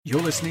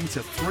You're listening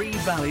to Three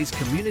Valleys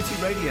Community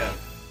Radio.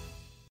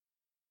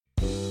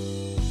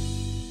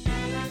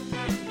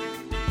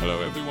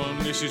 Hello everyone,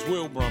 this is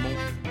Will Brummel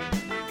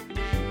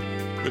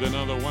with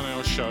another 1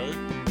 hour show.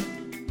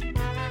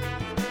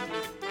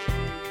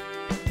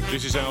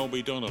 This is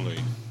Albie Donnelly.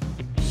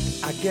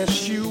 I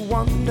guess you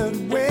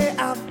wondered where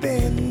I've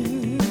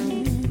been.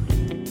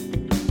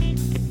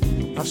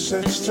 I've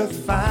searched to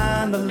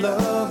find the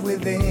love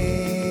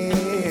within.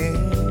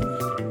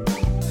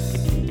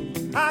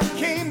 I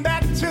came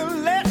back to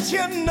let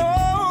you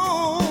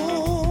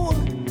know.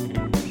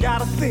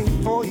 Got a thing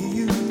for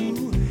you,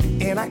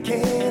 and I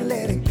can't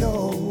let it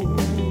go.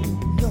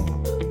 No.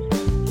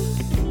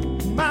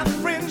 My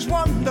friends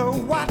wonder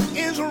what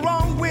is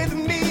wrong with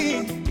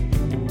me.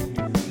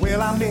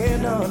 Well, I'm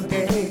in a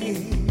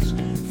daze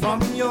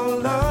from your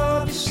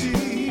love, you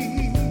see.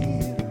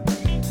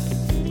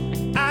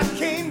 I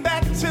came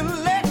back to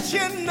let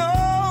you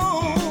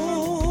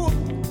know.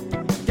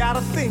 Got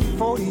a thing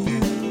for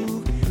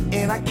you,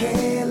 and I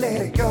can't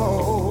let it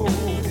go.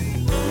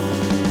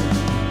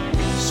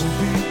 Some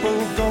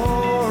people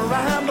go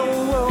around the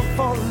world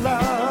for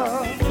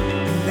love,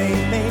 and they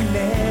may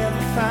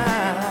never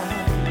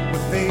find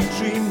what they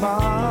dream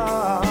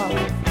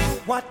of.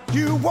 What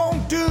you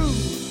won't do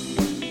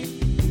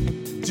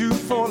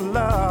for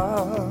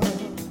love.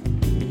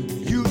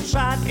 You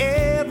tried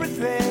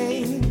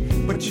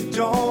everything, but you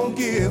don't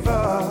give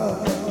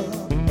up.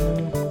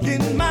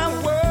 In my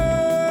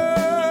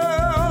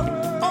world,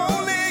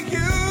 only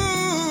you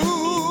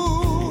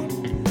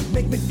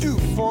make me do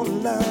for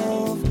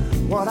love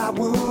what I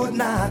would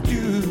not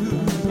do.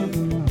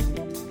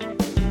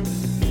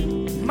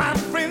 My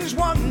friends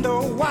wonder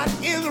what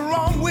is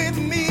wrong with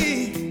me.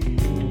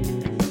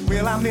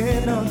 Well, I'm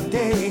in a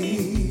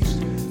daze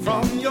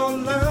from your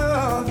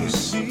love, you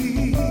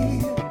see.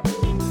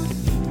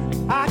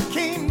 I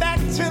came back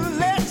to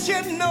let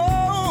you know.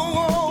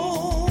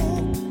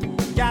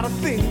 Got a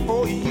thing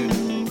for you,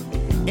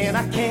 and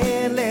I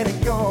can't let it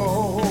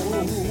go.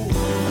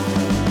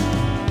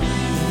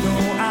 No,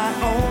 I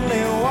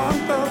only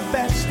want the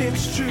best,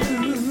 it's true.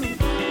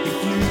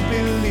 If you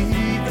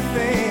believe the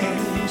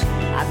things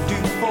I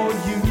do for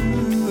you,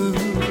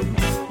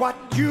 what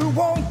you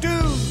won't do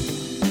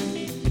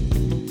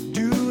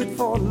it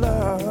for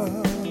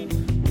love.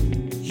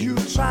 You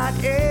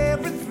tried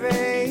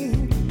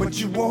everything, but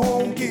you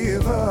won't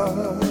give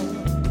up.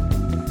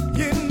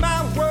 In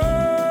my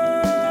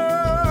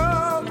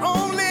world,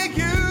 only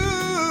you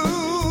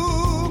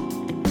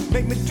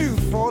make me do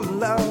for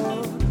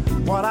love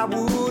what I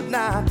would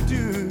not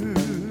do.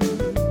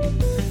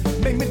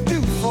 Make me do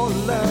for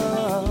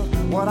love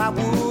what I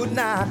would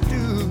not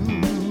do.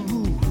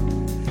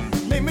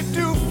 Make me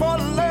do for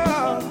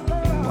love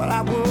what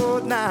I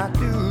would not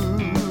do.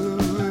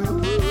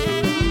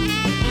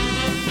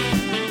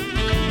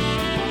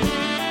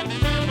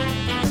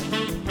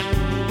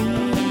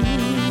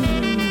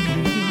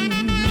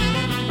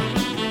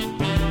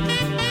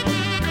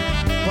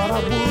 What I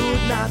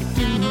would not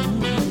do.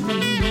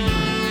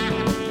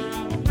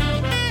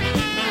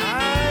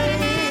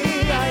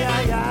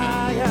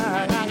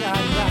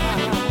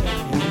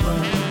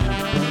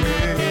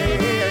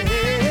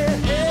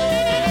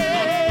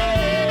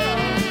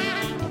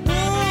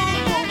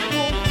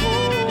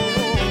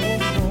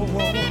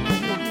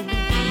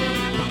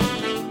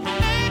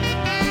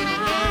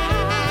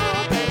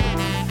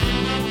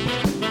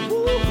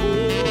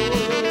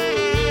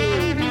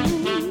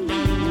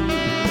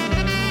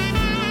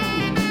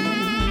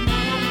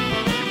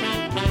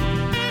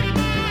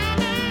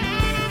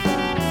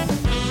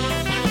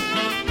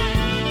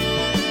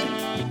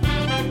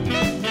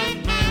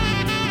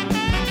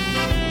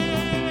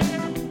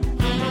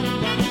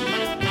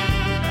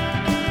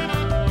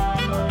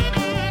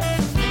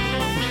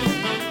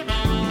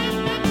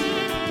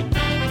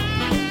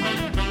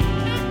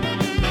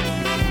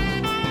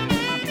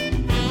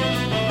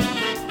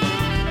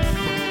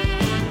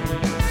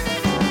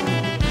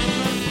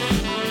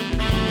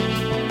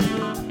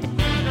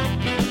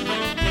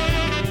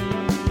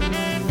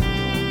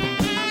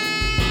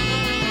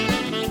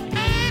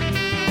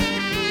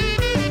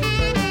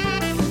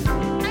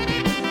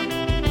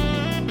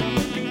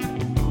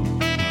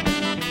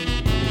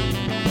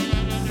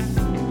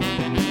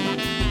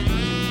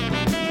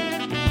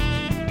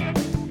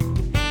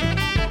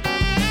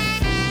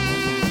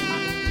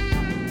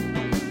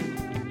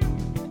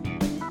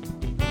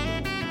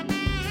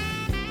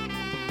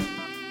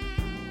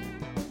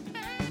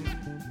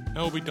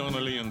 Albie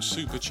Donnelly and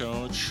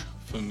Supercharge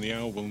from the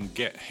album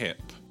Get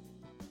Hip.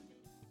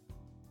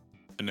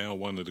 And now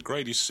one of the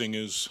greatest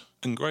singers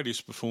and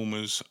greatest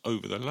performers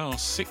over the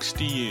last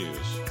 60 years.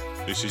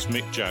 This is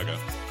Mick Jagger.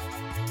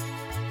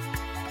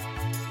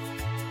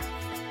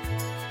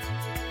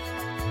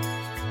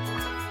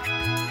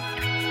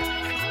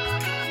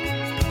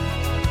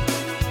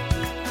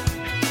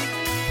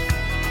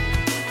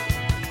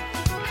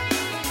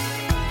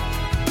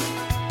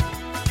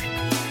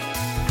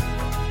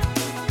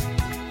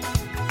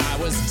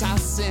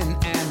 Tossing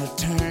and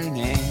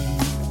turning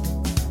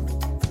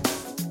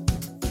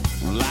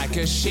like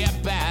a ship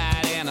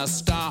out in a a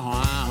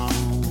storm,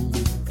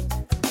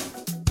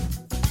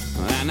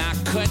 and I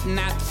could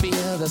not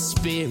feel the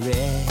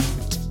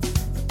spirit.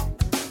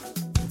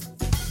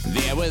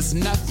 There was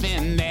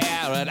nothing there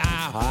at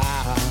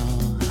all,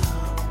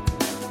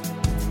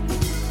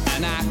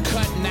 and I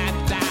could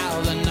not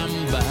dial the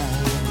number,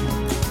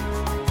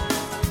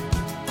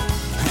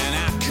 and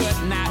I could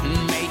not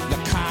make the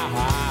call.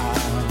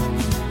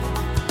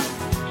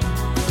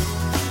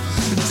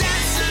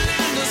 Dancing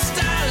in the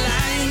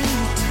starlight,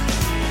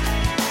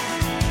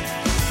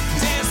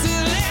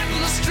 dancing in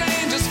the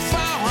strangest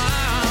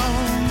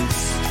forms,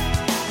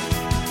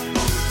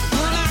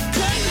 and I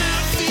could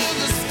not feel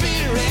the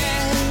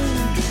spirit.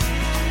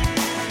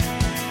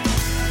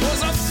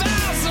 Was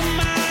 1,000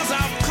 miles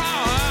of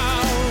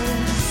course,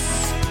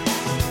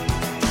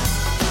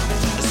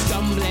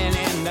 stumbling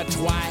in the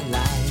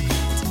twilight.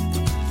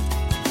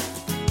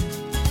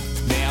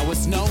 There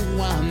was no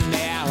one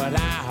there at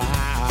all.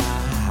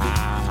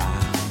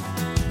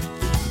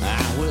 I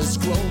was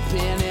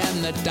groping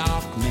in the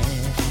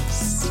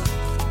darkness,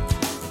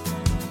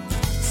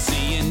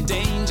 seeing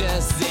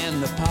dangers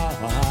in the park.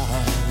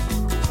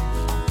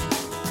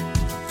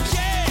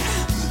 Yeah,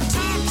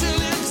 talk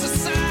till into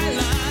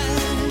silence,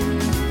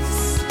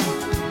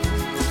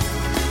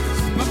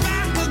 my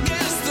back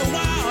against the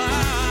wall,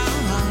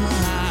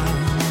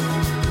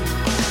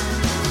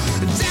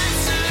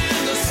 dancing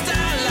in the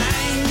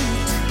starlight,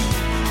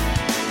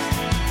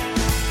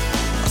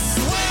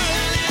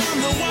 swirling in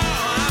the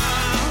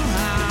walls,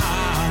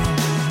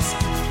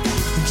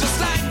 just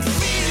like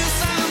Venus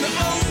on the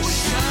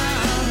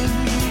ocean,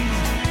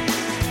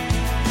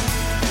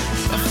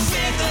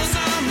 figures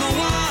on the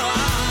wall.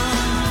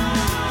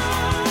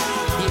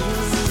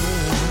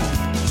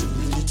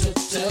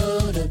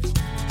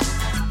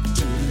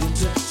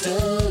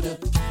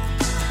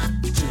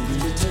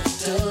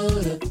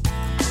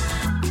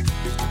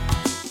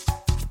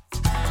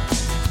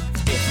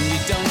 If you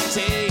don't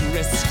take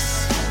risks,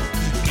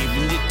 if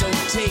you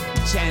don't take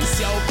the chance,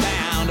 you're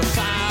bound to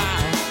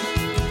fall.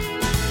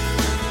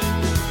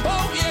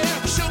 Oh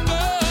yeah,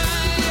 sugar,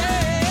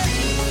 yeah.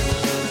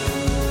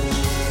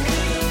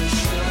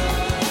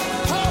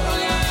 Oh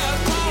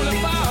yeah, only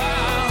fall.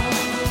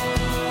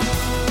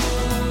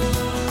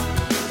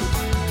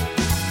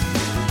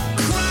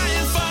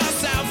 Crying for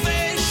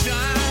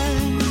salvation,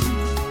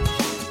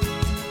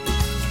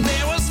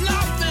 there was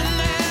nothing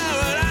there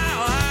at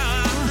all.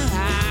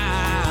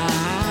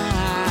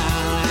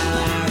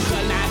 I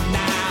could not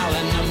dial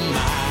a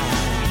number,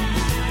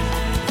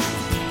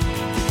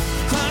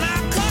 and I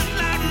could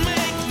not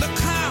make the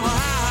call.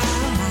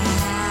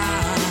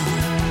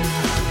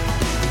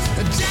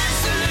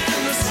 Dancing in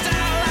the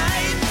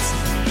starlight,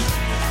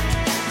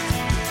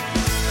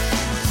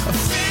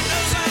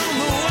 fingers on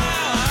the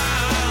wall.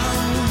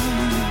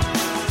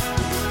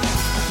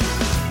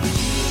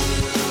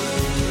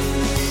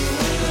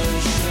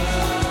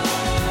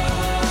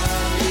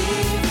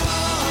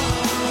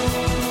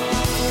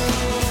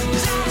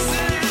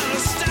 Dancing in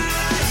the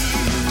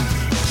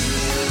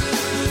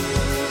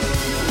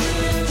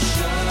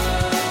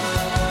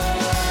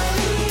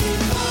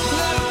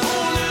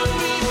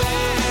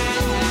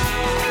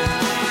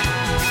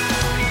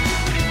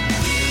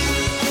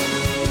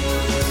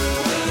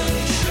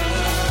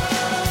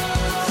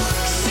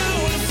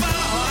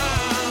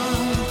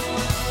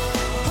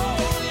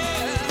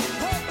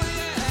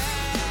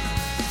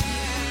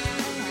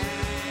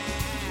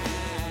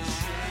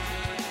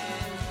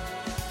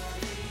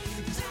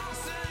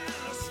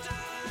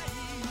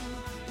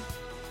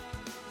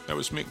That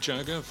was Mick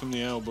Jagger from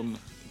the album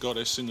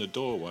Goddess in the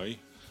Doorway.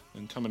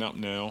 And coming up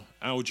now,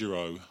 Al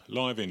Jarreau,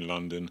 live in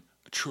London.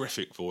 A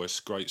terrific voice,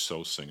 great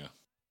soul singer.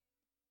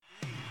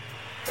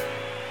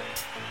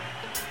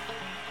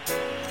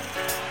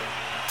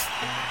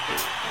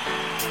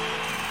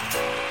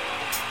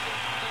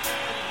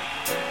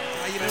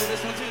 You know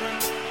this one too,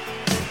 right?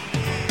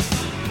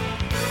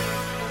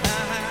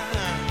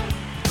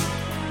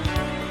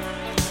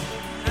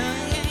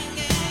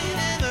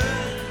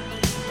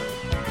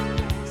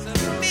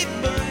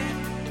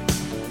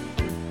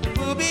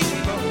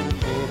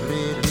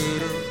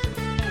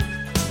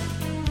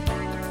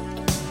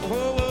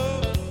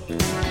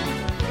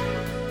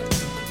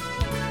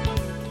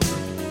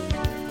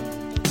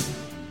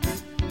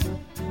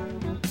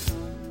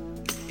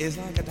 It's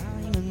like a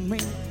diamond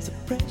ring's a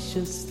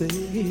precious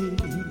thing,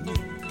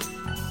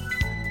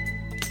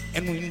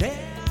 and we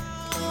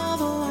never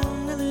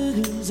want to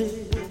lose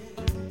it.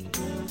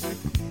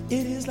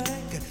 It is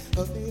like a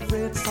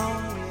favorite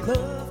song we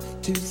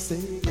love to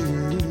sing.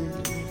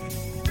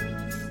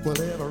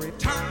 Well, every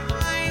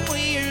time we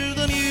hear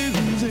the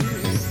music,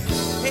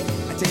 hey,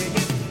 I tell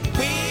you,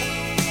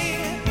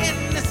 we're in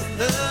this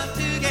love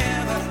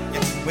together.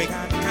 Yeah, we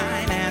got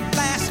kind that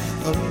lasts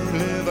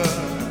forever.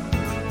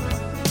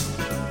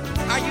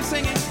 Are you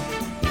singing?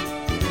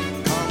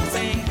 Come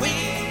sing,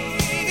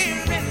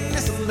 we're in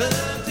this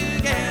love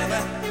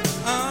together.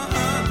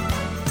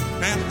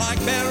 And like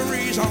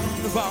berries on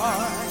the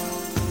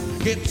vine,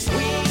 get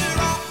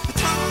sweeter all the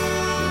time.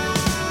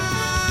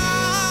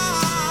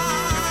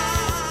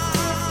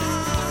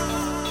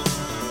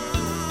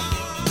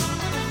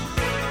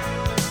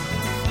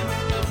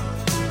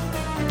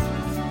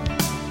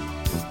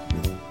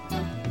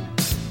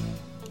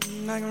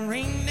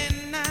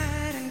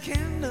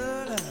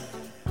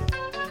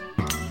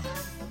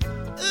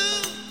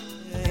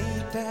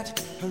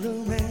 that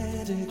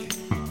romantic.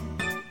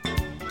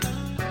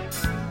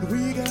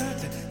 We got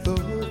the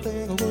whole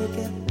thing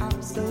working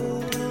out so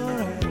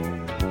right.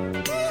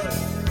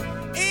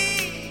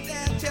 Ain't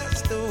that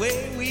just the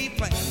way we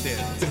planned it?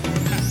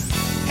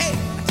 Hey,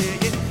 I tell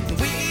you,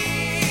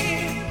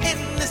 we're in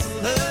this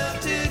love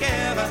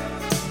together.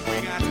 We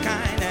got the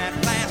kind that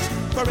lasts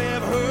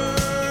forever.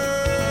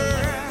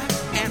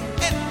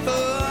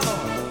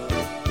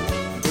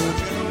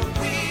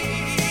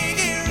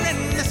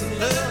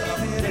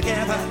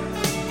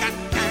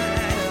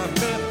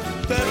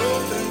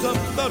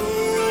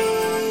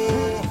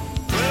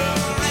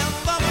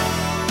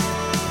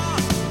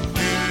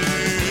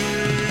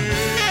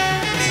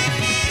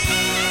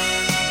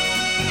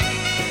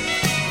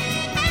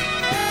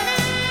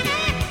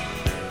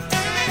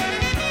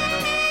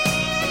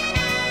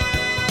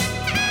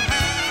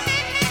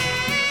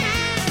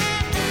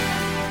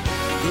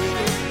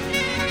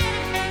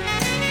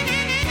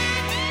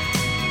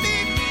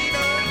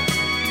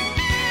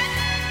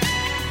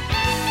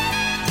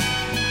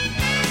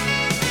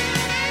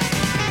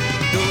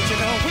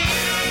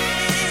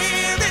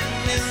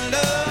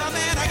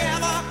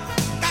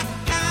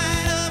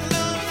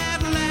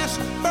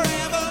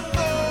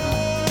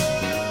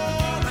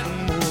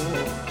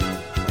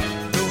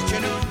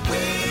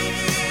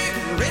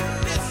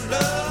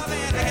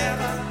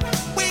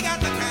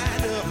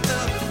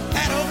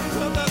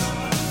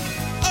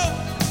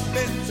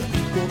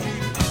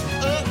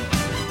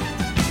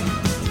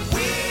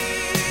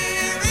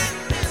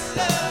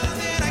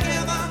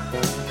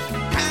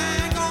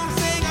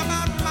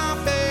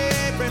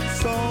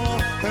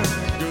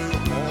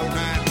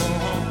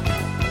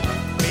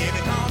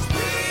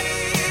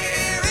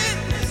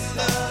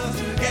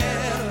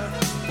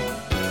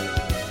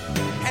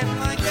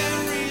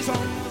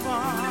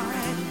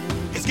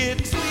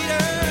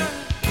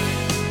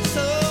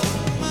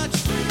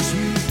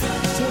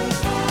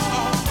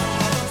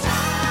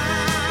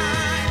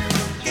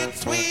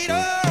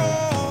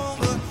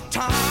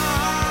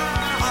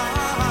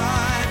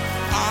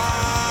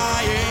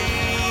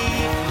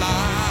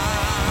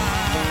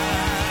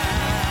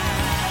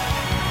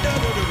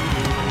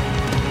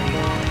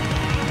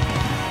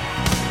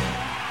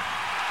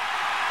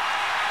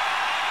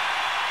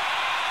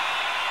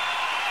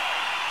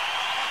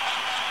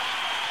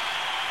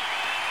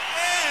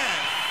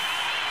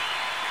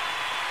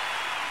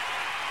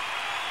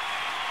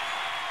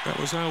 That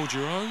was Al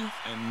Jarreau,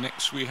 and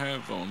next we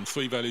have on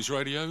Three Valleys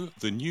Radio,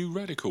 The New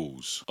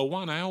Radicals, a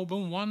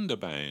one-album wonder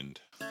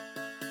band.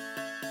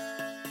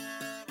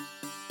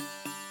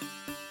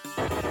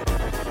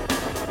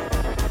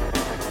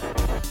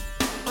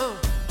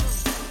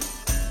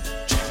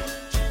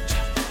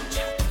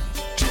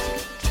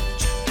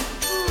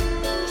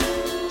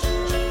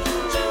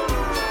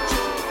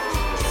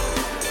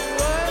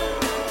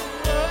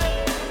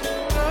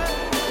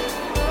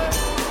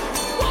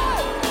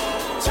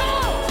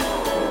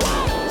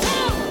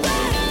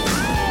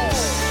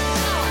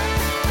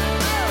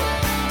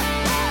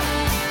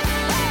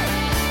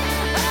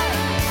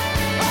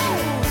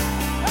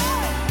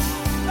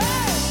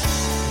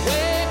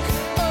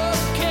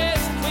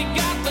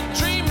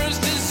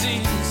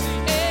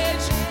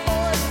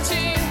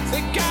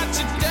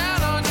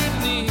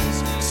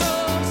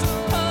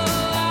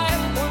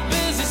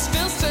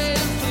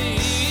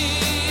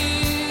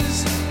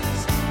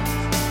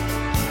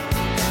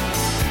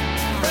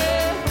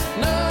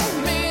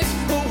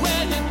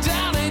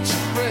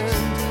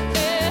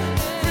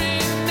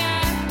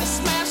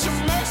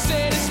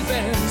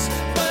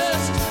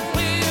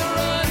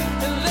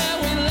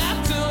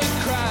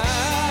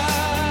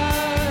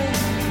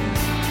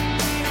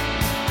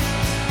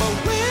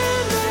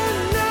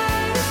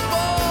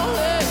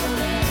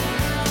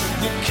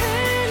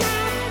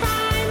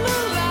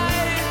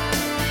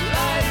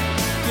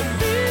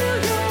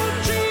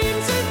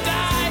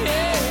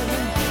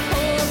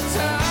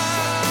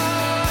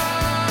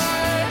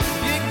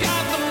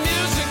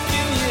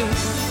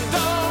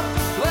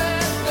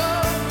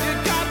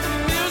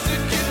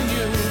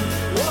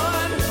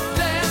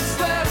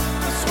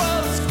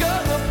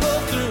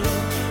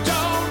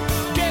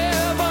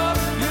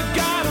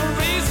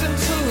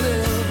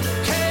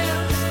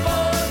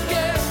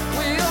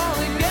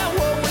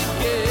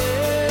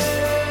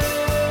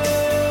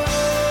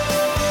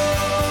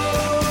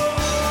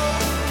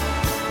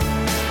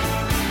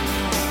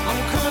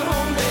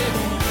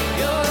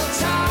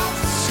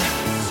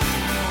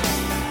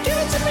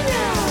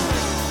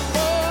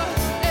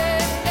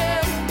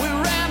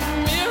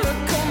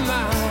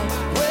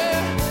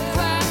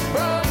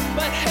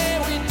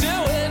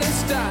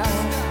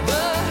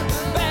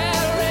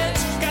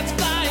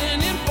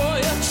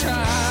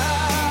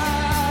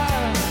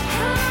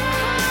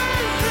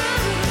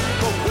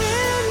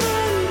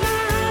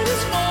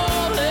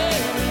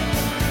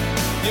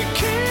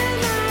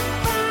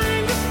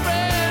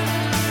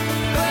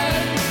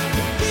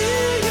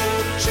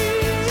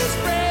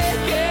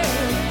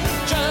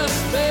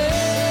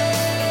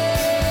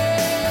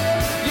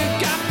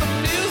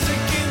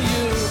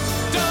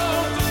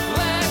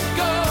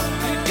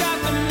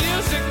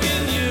 Music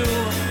in you.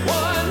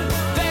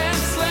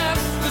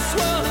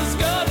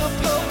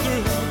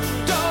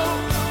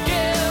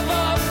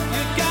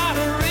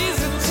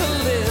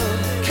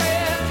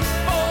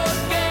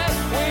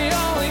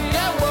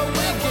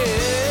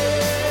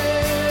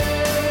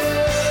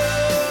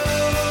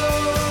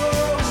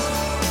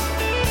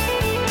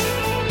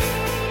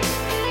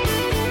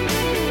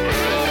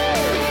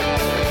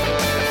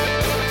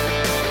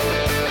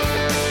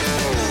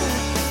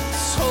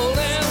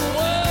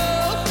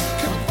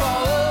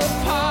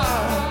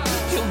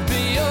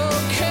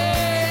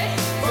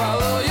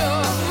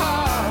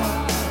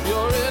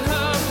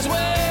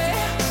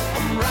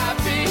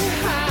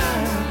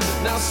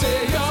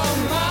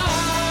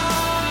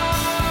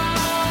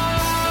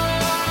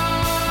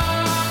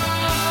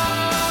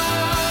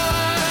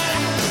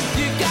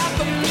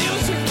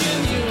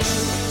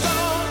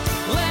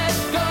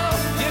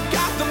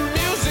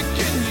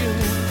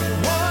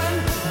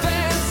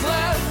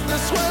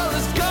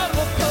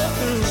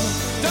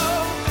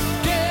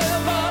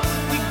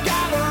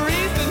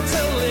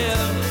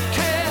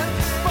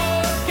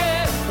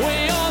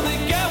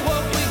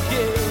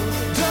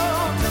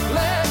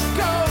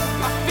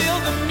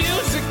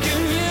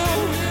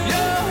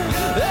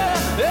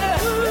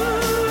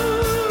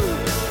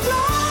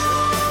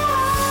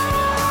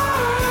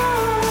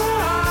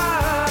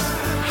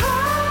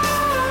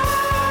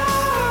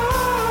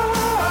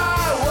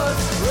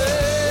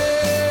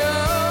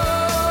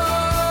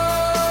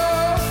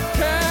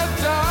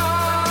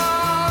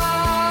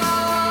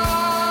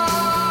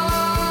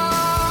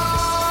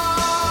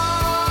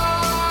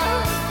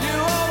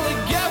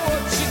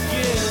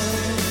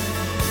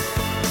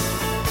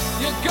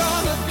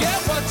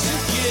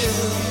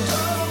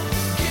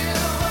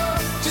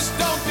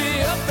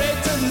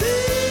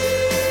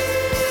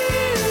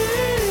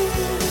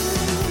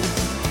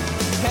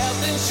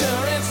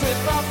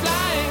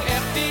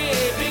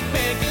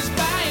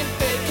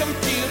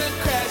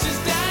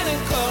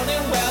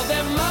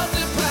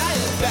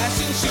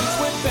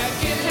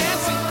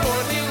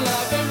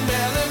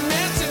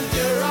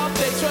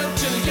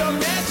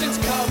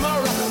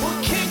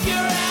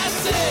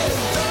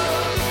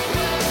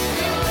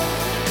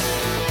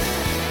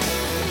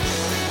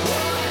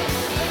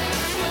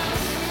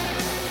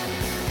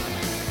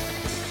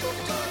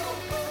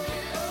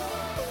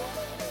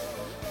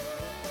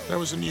 That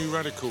was the New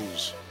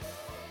Radicals.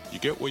 You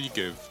get what you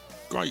give.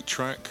 Great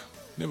track.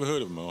 Never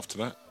heard of them after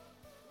that.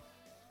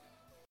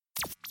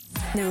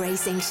 The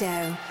Racing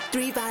Show.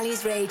 Three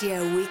Valleys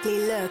Radio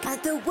weekly look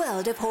at the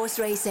world of horse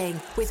racing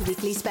with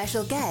weekly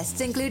special guests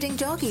including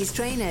jockeys,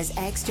 trainers,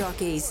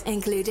 ex-jockeys,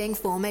 including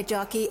former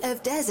jockey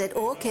of Desert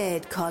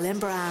Orchid, Colin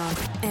Brown.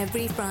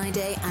 Every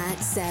Friday at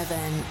 7.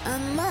 A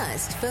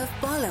must for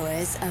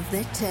followers of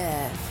the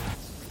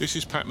turf. This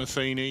is Pat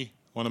Metheny,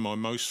 one of my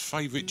most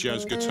favourite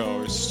jazz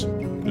guitarists.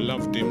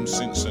 Loved him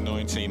since the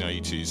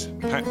 1980s.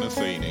 Pat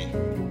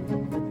Metheny.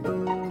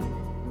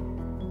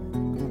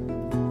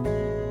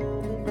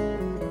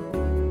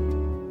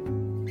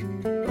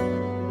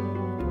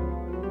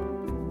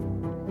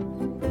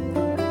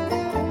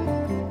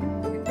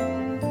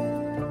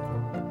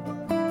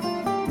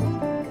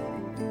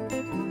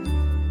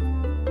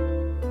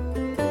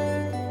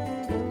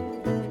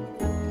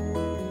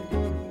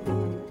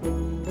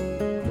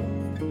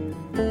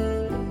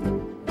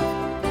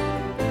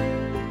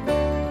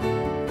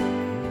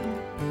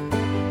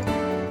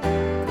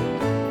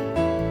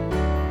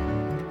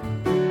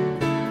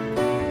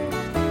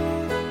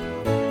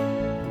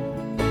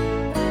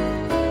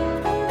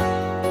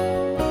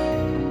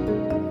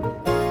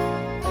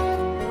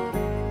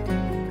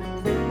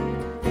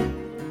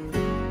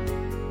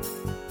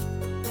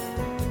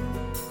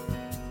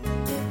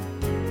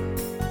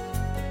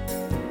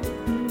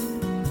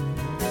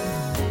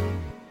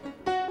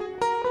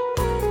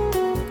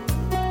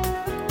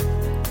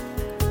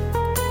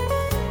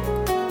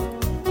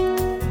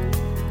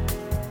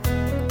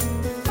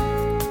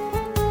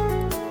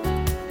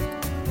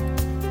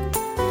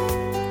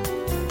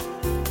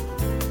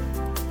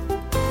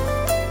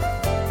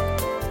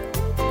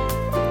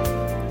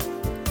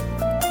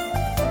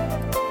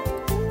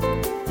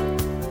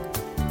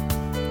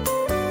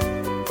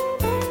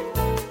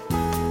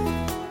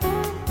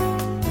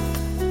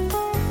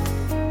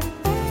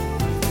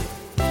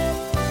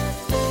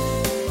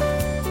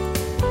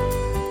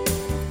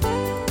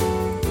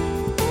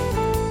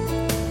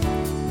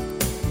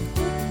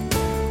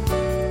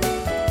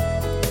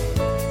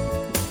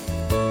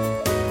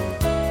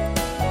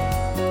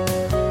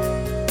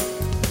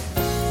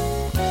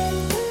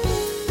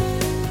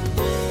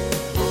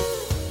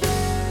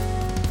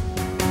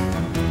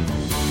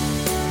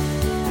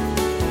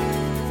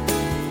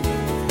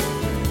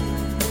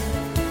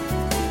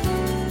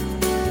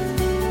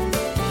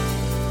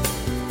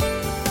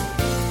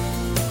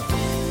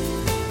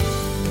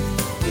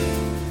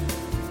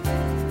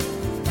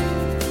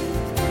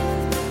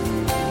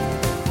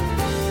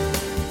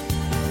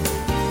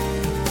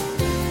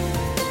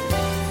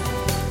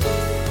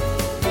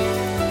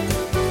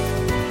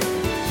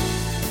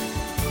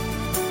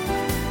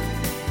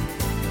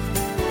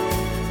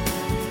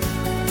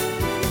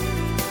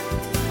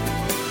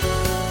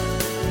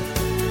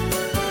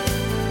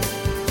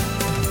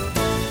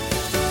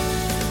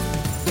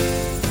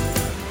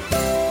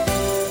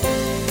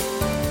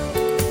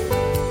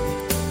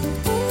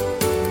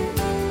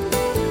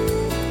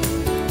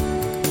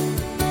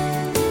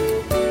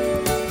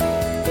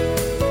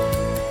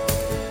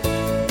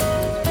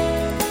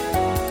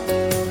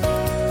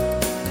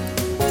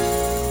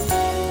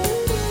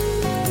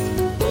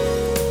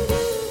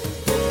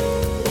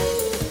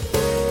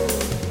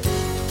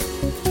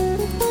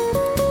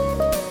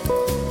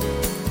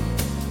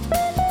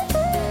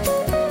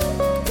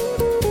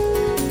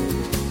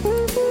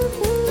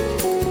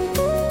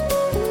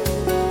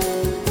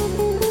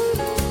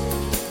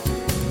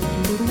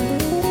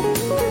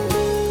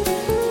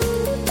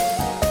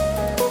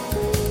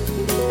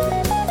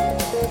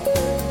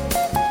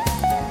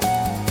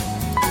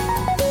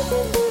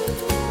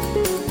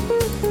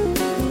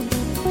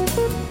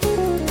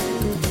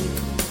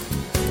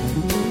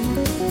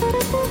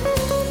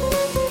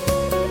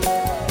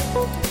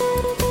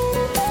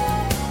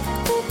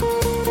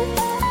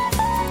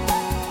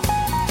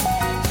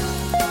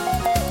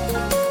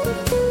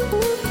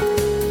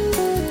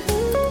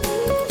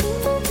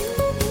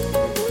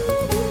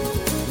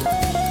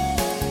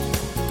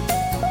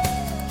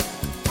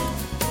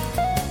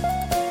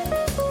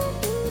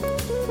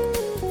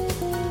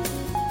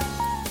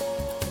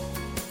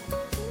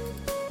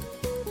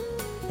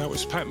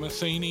 Pat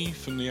Metheny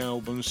from the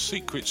album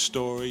Secret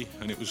Story,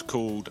 and it was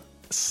called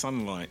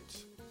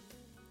Sunlight.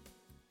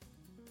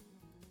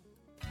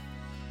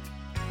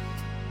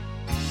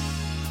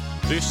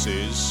 This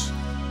is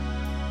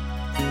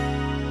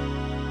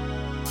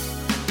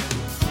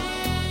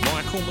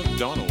Michael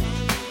McDonald.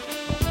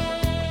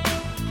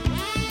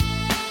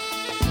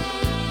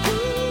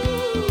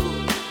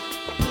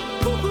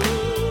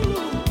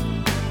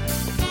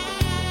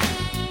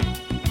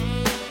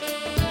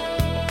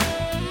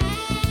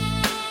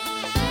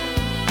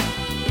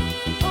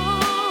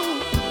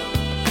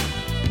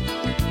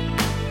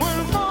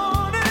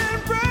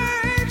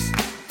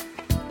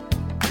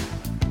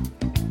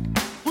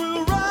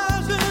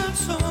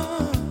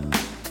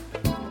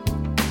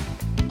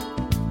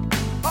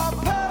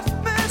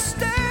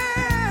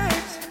 Stand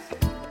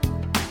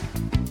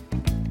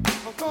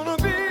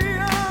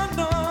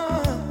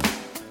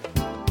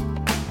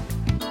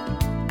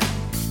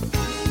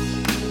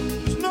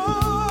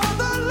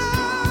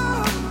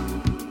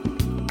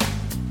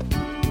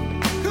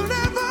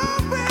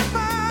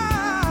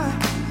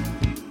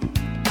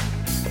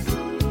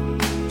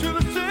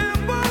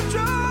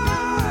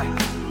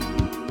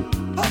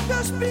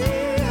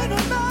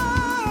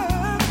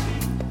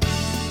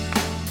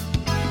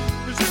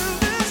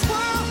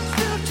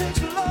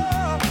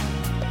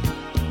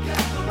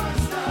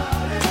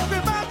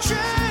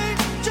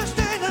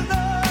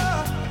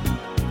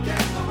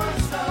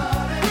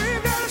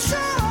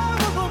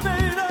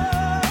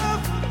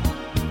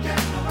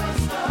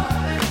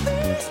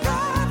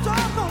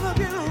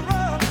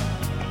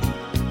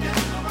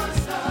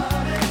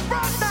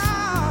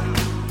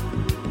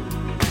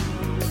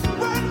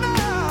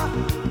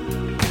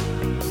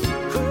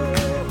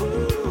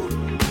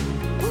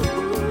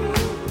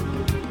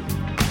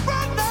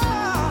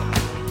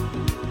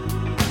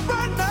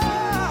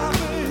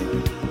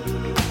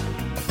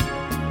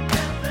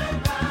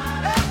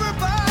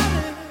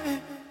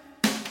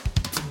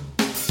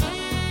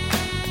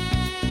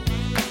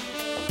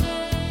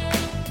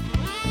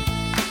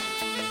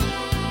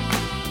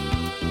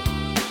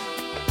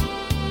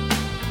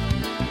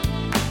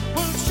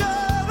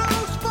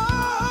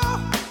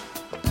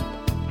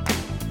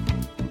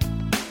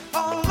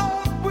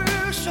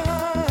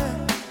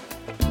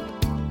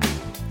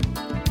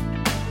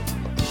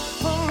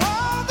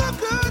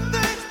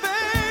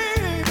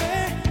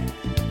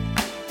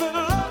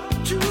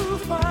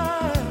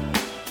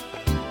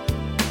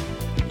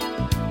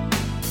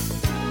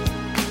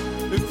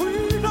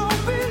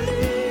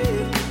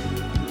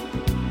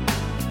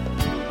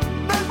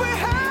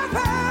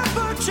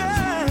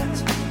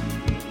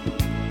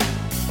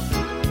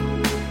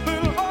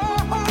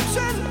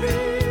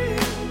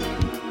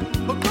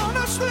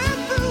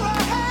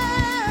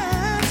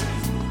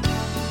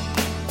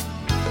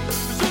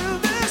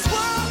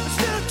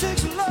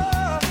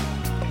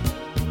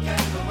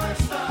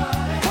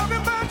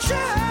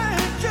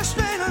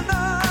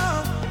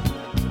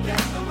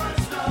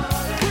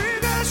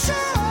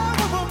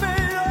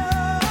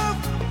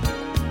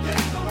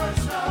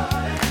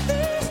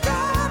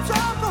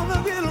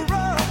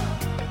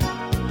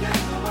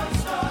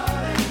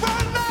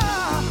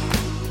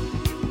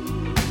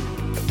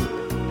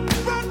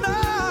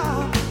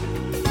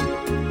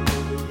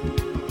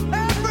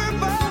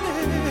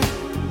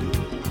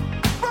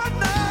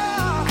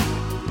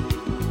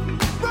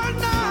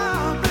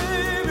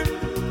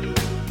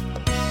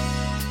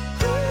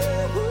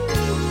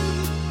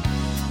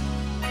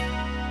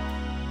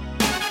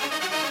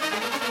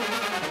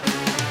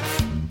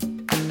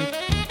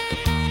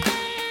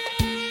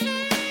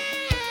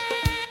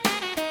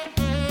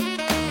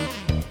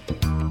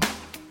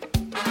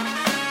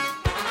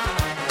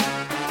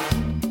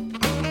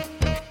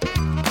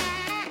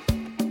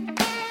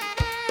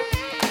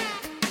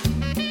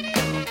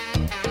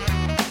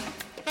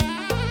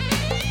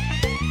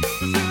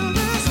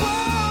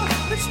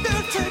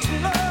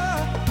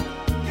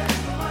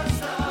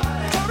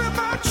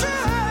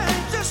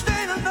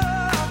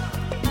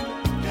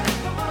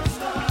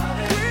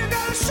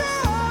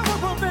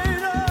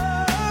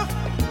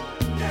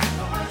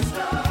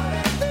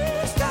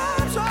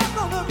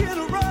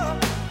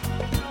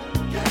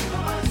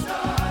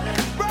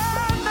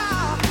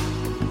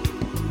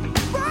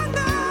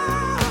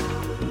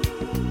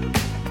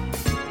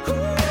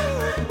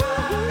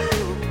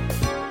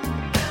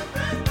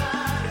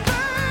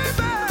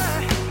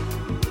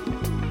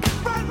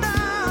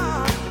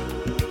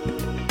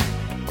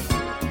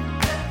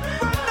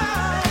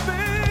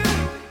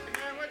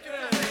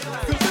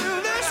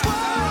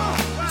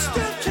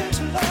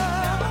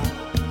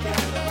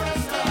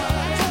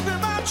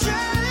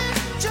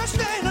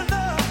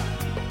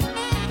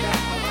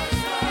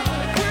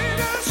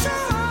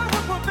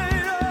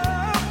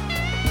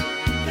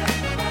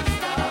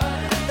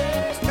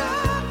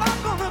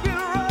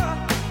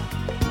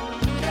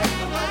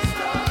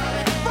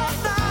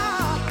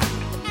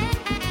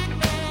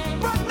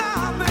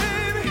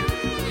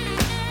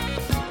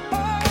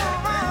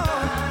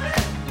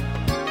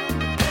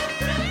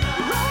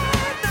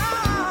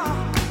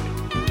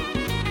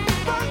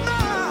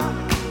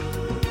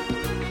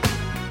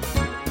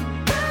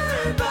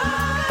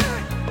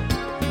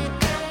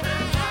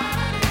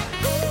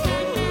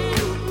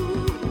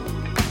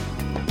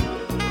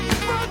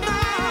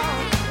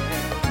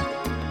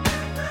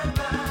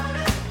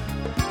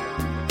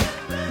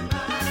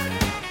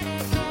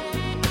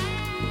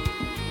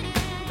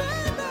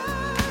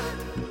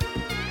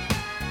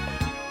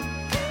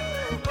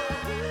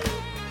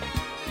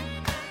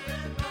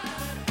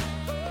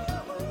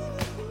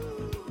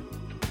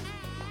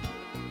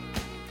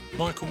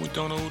Michael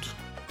McDonald,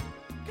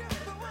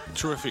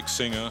 terrific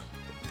singer,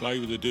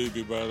 played with the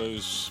Doobie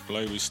Brothers,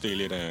 played with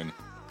Steely Dan.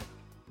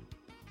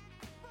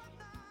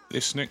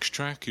 This next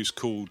track is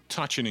called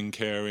Touching and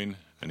Caring,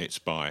 and it's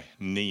by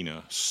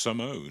Nina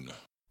Simone.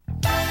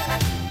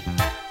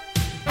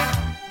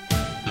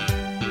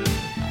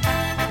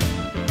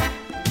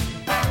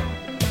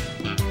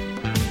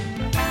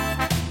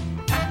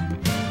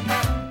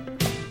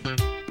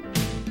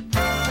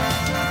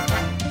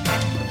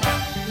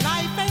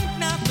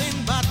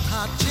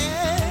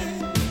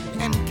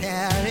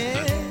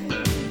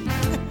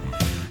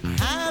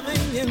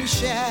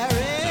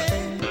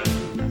 Sharing,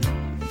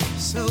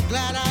 so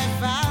glad I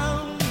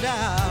found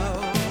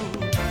out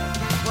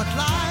what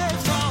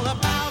life's all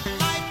about.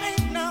 Life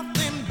ain't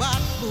nothing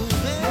but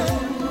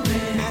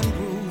moving and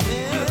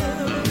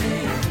grooving,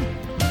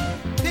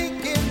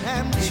 picking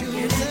and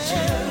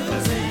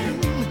choosing,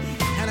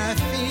 and I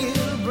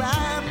feel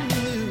brand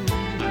new.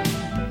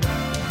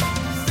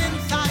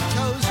 Since I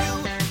chose you,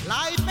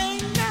 life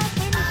ain't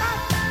nothing but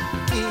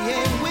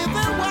being with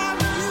the one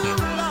you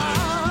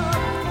love,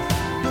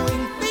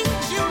 doing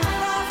things you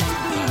love to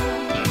do.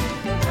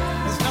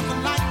 There's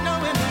nothing like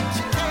knowing that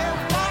you care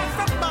for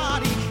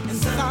somebody and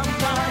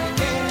somebody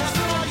cares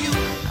for you.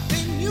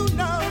 Then you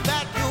know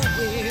that you're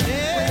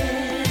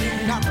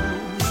winning, not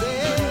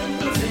losing,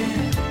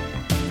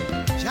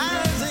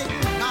 jazzing,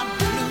 not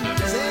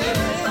losing.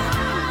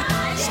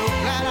 So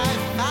glad I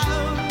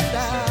found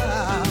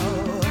out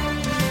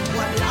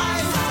what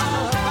life's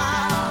all about.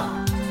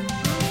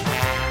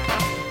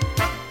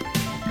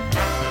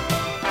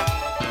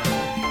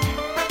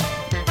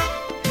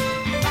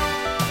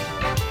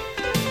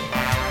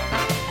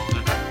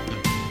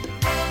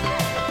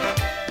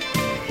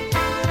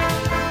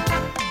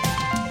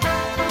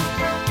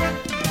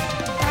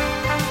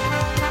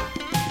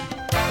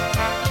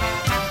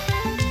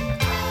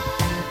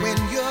 When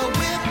you're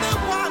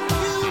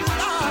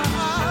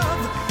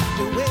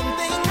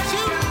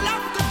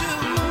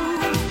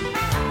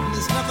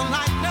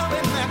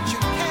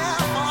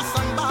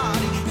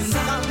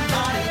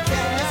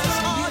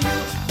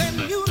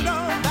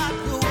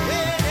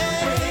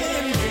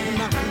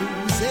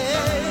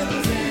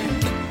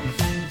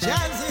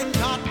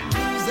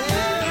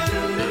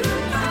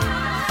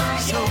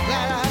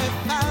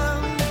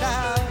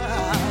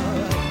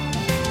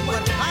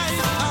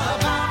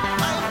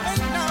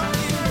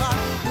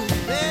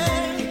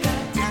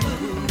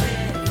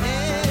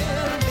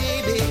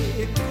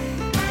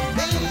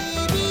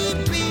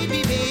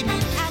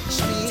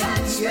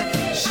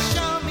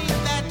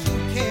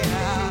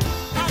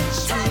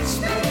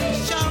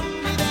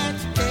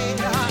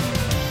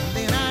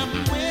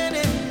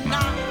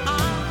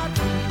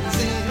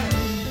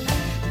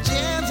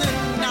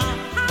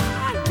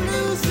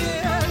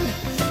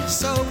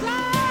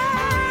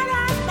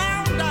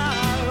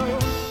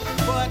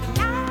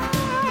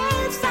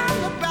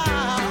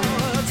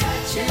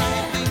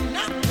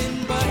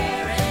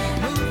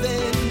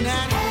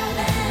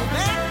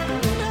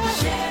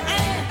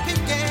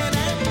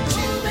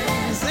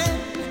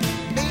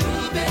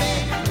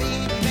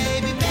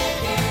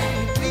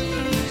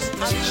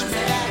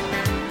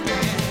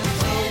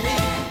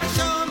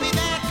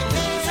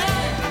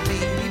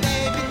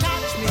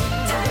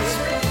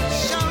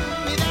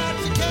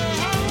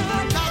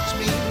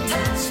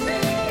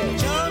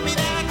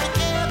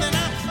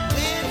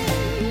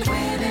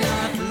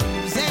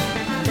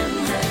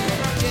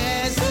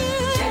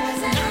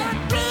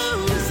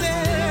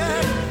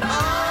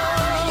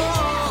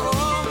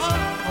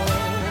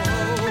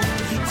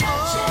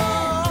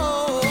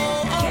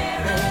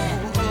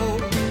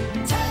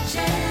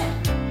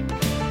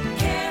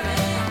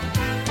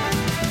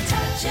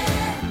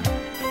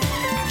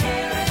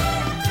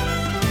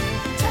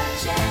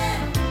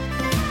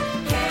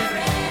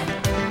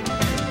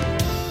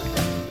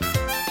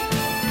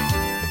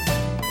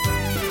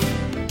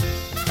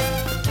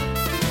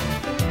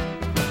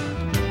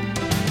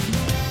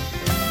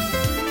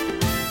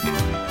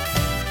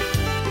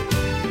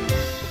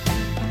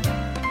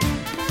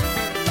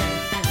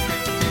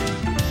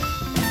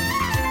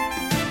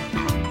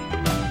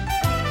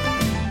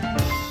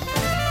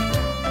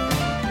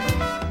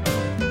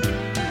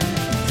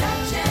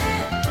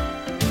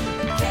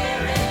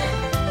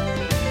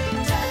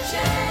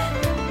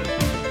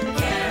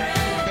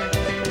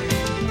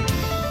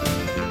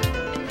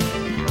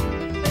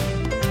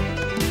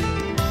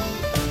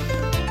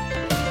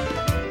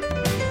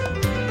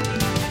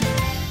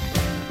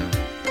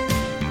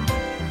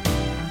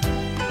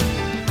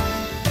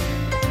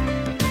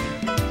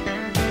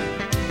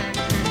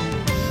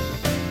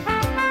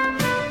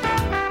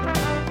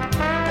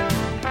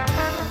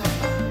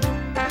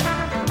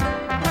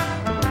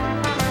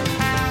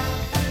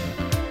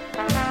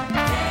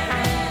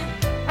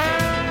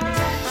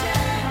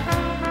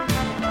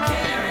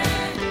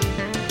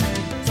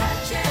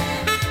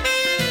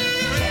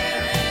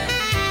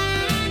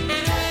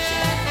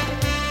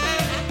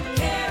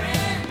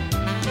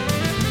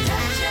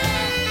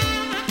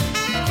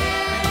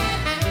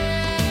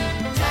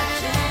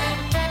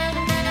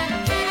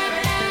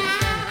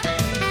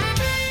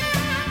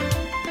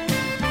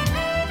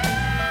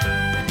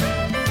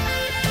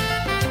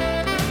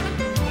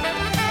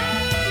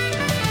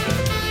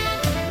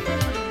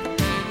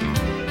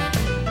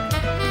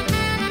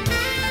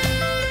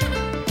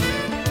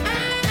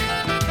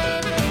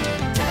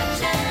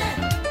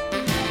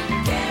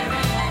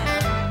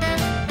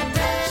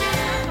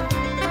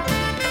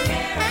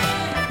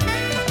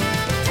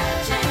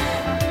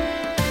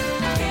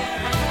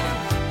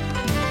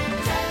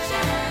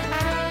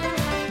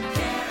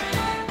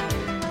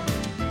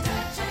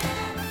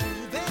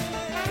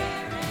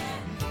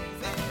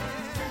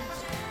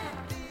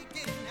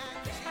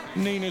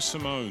Nina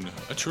Simone,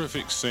 a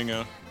terrific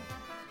singer,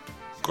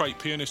 great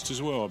pianist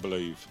as well, I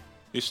believe.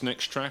 This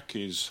next track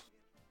is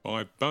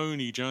by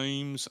Boney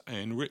James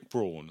and Rick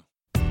Braun.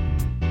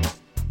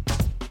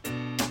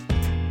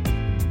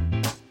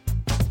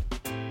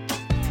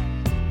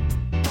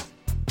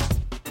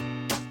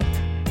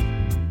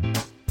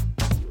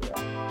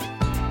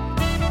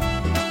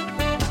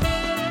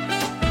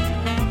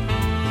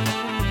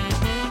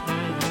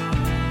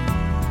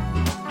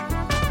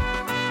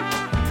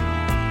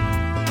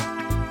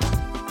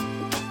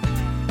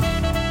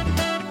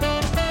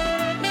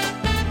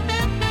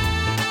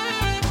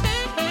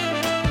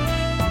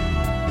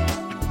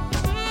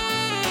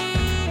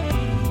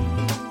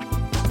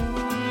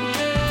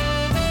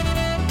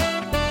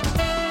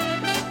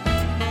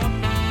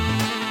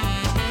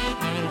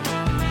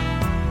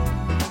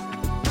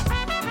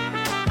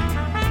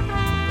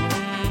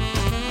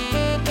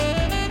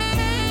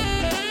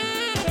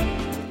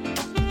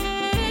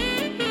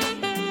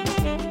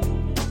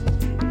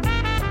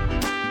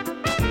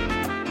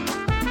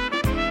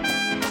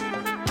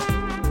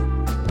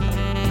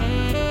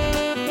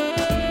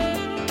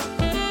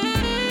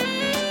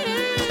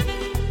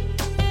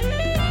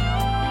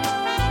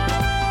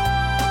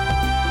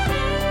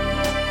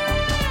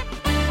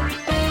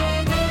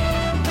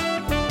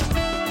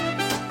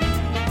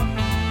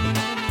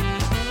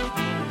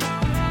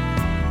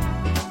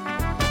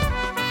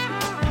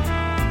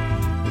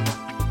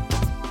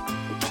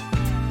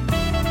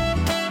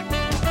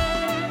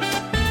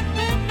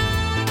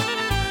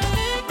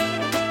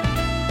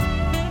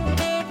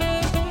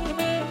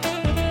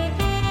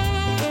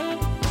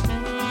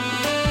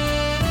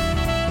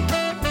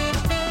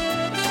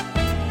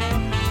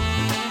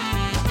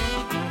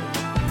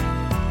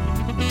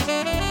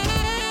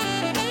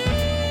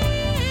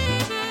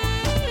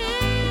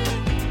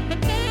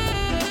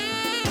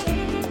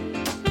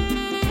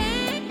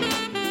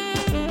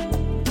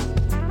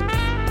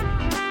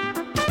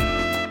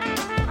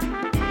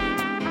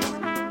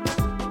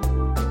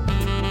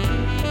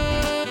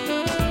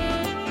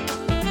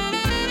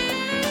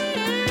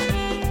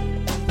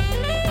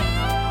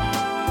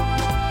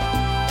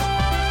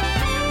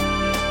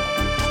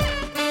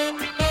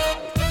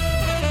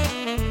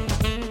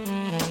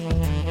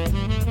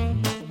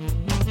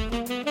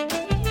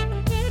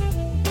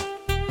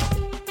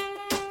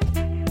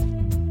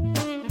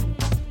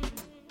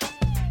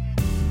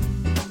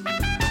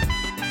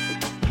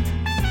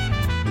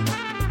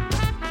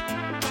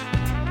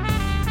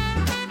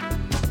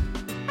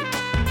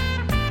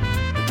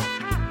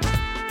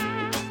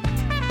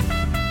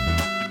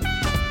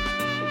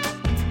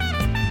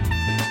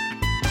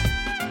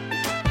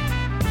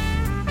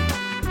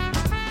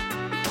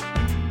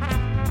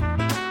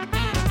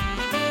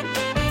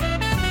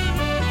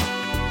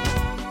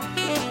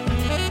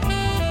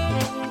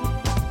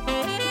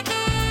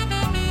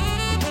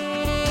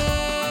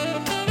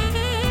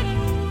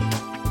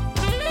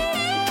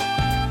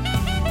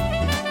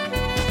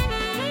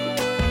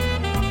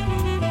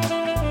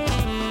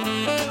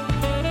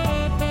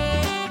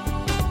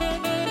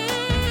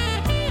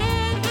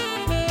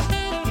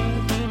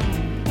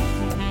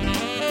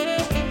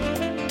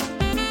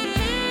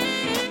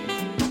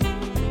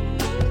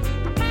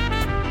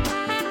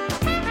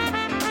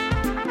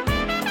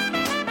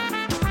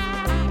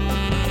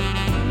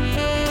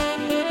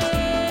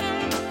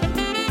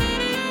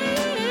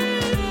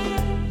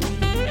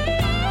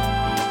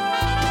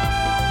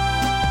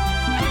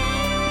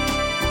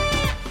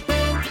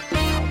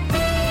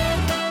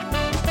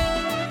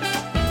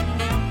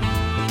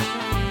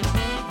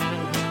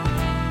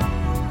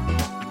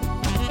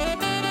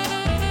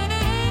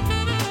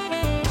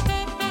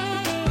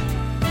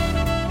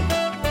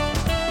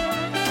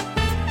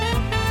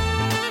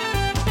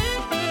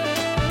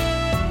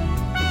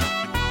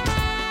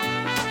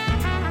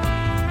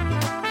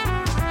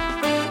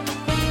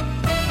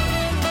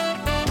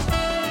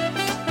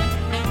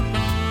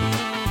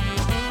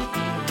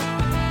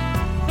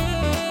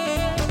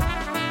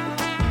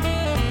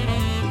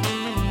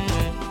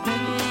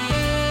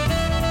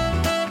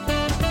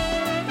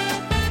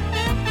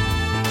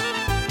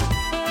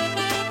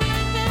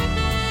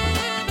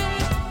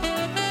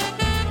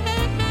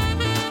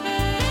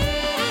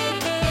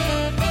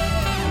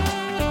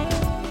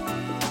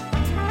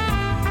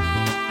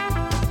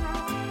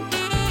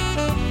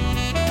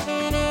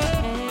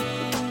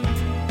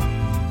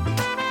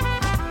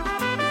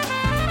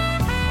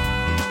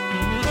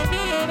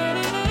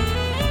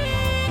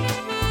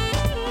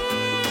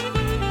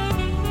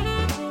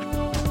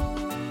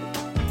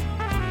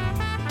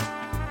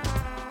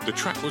 The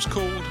track was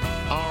called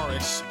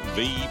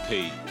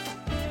RSVP.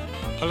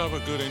 I love a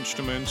good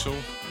instrumental.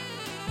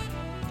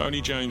 Boney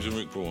James and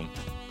Rick Braun.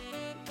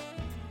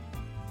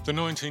 The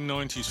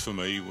 1990s for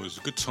me was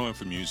a good time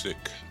for music,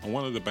 and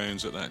one of the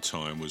bands at that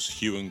time was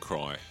Hue and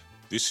Cry.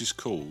 This is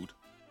called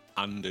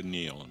Under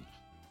Neon.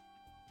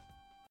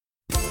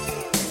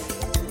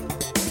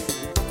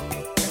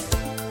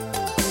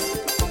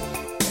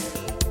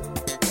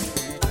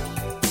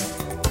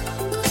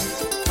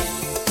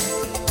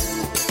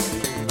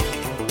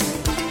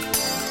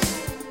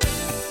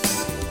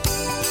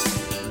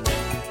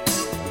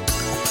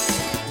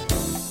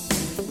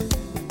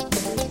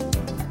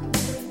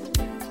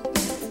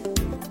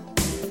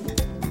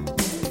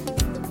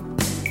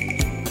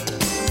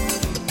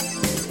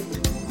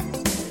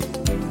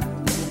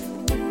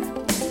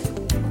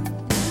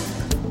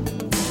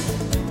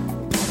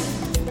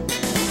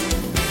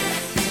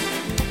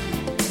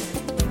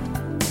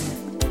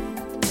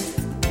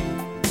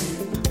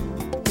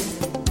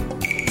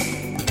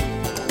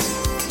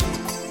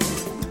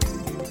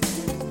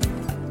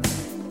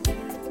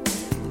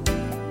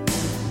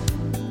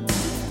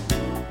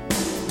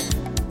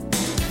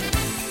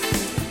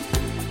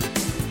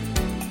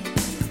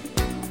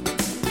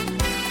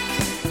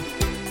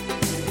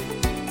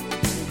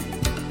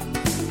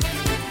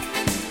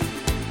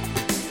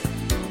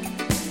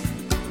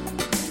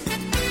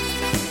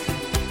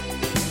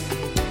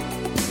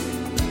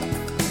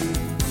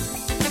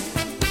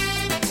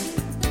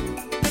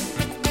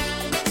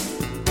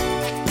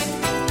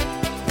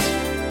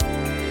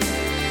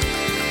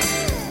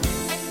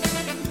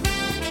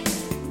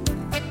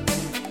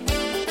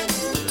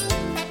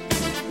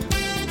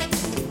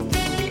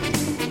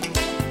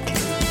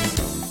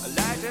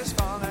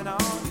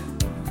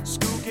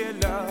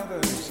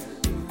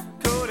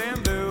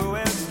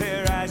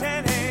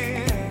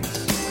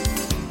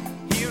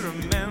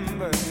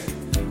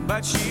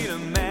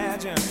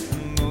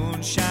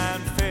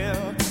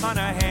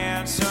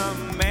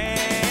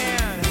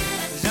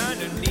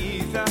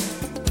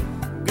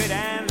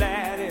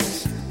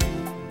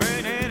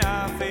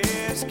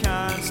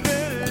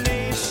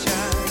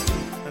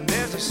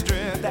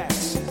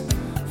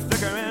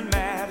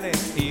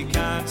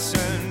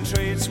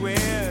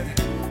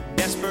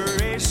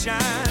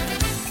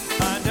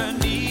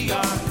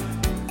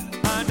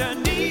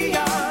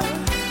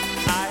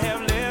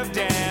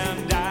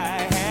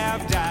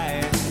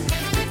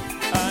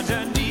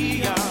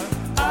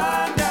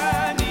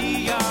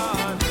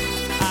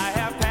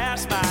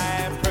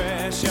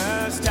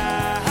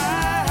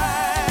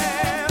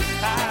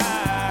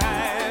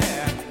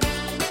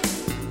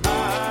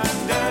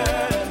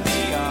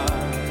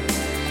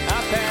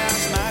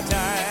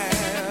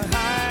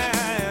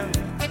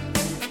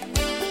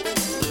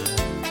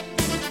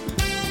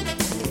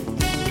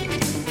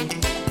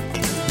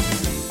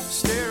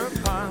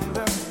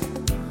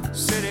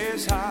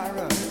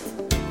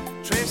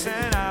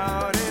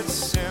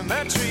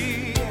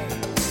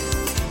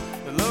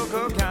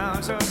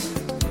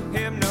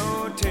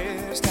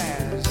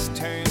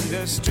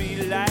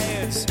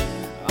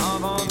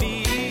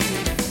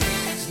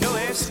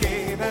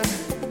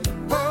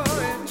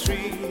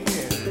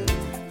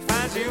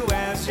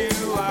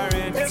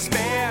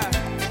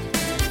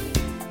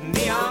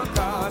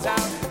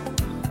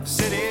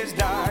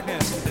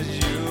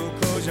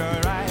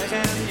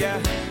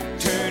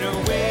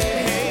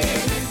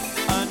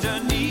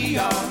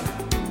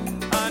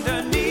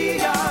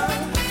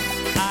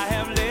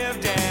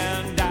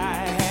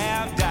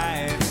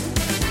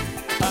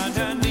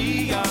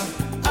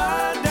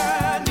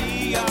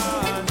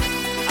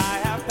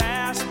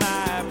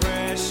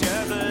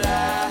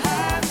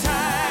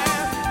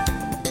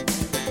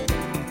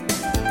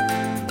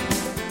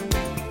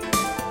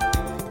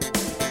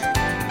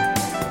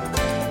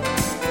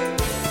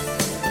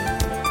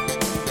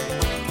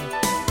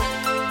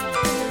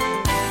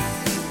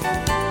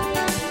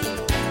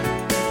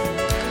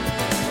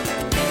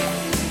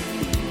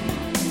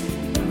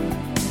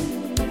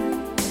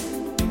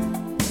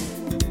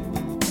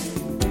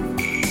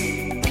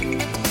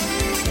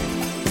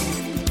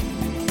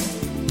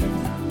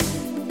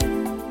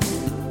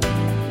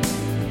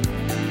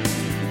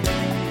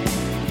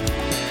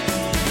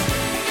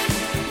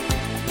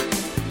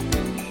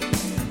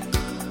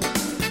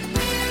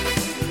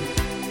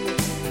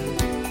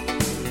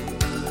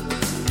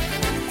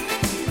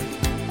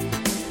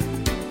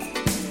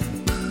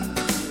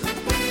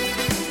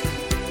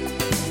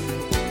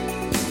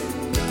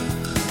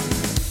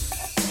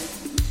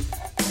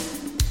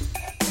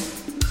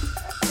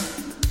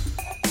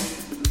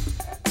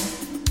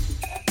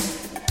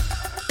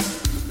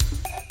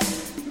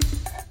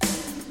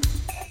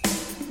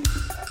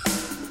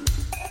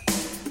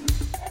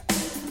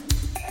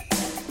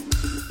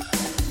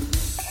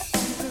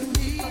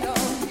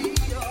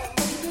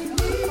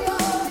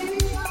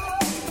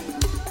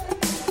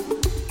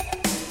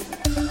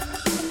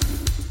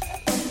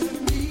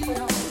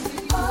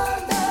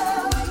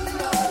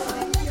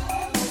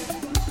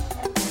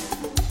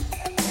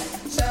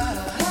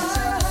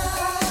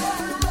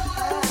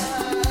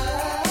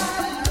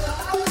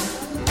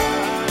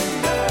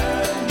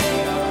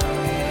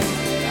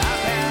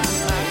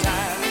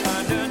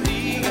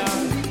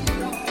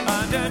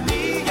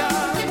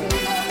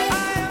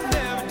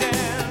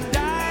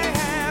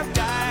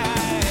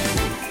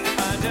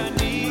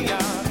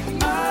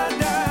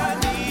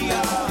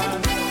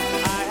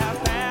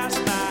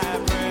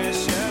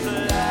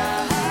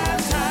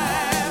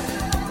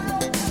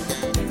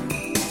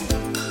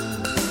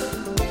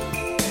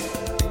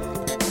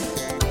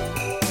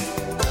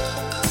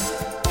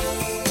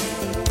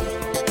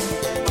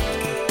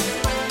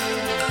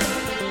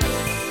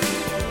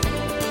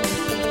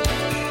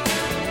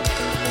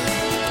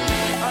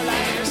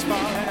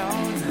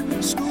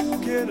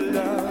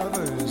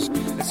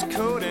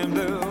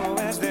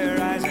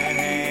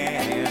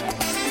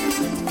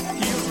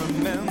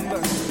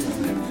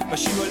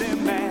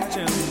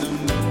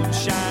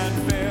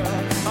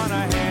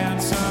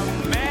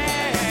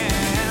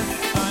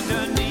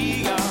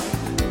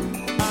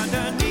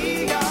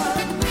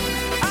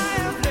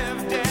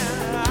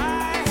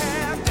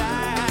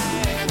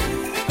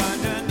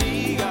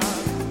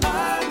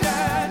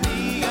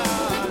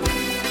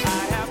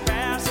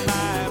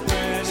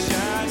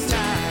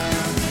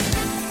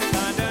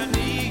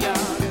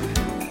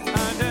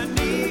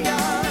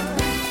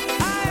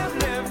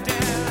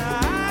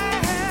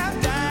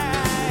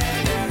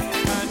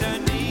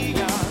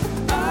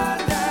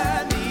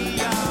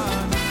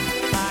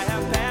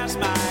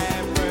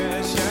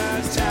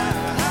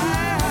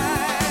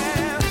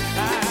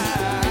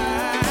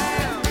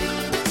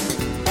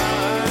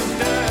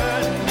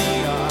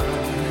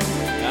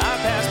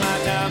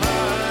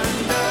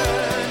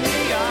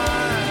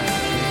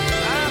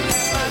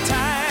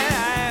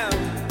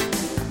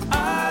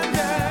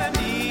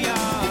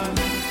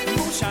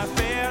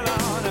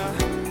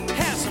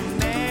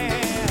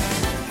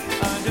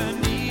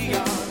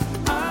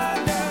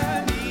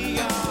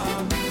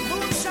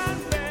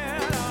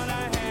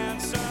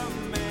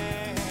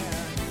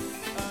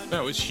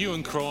 Hue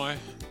and Cry,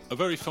 a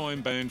very fine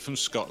band from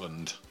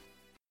Scotland.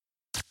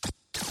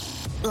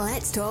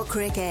 Let's talk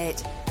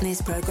cricket. This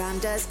programme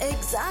does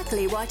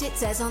exactly what it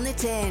says on the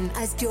tin,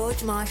 as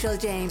George Marshall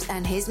James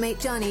and his mate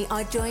Johnny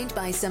are joined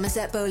by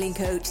Somerset bowling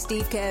coach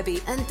Steve Kirby,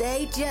 and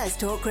they just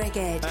talk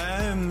cricket.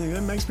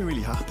 It makes me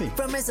really happy.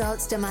 From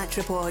results to match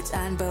reports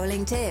and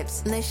bowling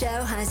tips, the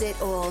show has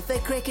it all for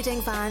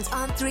cricketing fans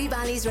on Three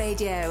Valleys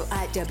Radio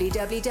at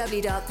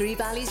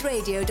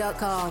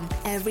www.threevalleysradio.com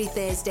every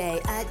Thursday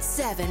at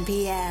 7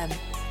 p.m.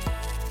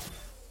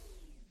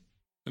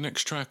 The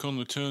next track on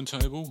the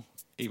turntable,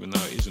 even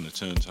though it isn't a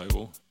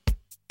turntable,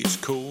 it's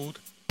called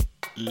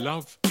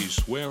Love Is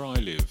Where I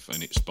Live,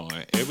 and it's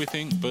by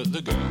Everything But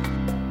The Girl.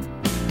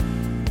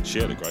 She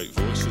had a great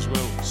voice as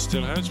well,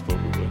 still has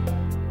probably.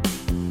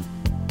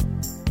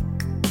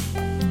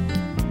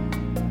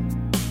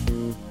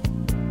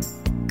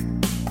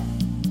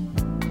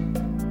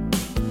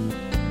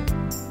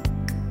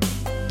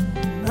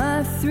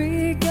 My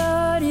three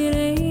guardian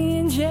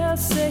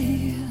angels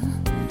say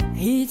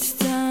each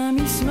time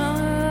you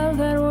smile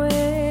that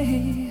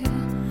way,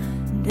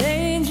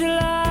 danger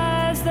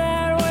lies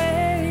that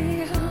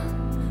way.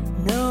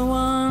 No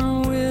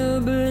one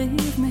will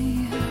believe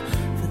me,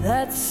 for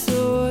that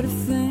sort of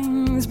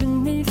thing's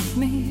beneath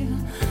me.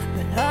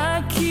 But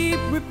I keep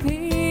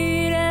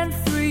repeating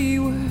three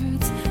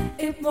words: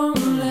 it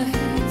won't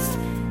last,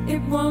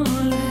 it won't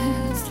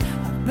last.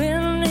 I've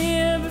been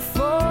here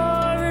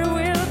before, it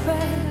will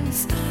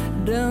pass.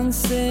 Don't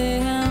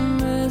say I'm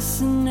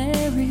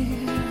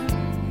mercenary,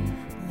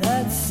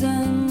 that's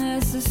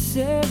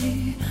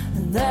unnecessary.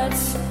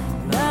 That's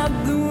not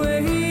the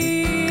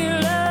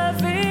way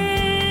love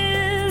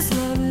is.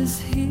 Love is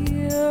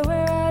here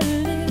where I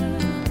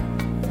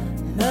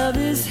live. Love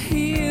is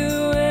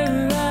here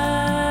where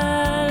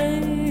I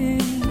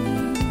live.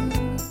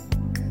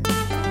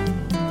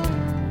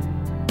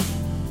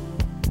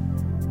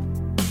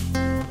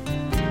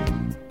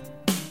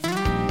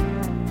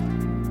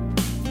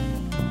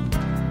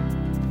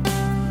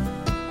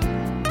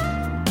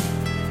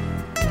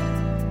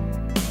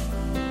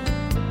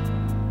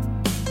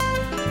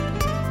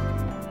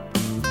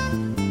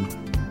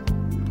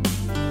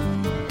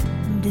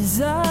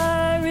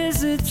 Desire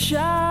is a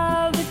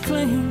child that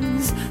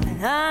clings,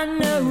 and I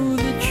know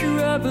the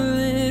trouble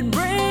it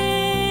brings.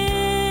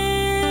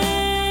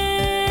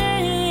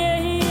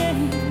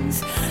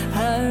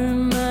 I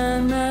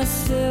remind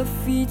myself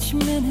each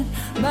minute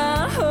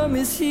my home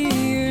is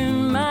here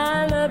and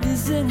my love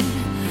is in it.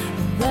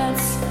 And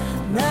that's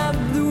not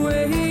the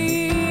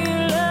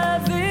way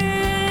love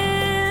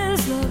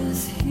is. Love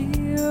is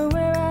here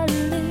where I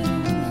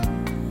live.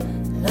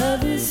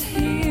 Love is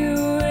here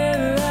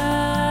where I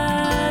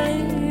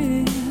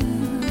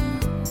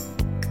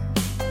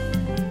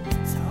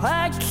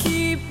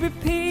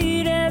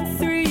repeating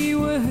three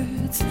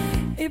words: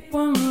 it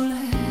won't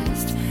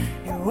last,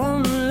 it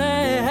won't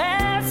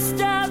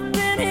last. I've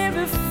been here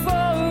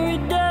before,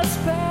 it does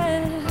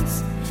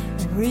pass.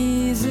 And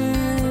reason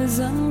is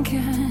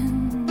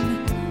unkind,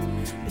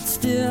 but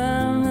still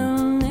I'll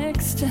know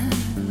next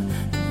time.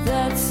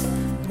 That's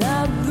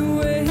not the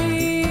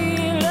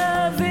way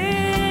love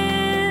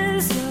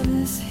is. Love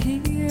is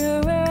here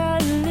where I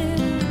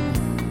live.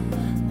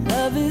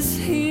 Love is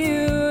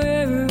here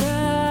where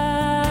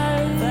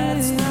I live.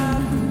 That's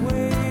not the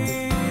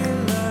way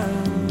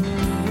love is.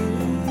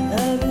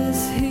 Love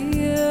is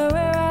here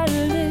where I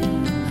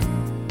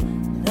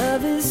live.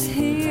 Love is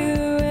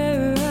here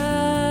where I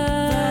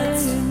live.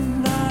 That's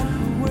not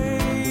the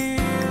way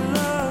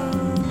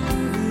love is.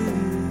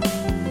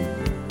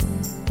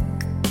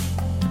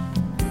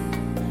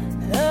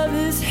 Love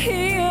is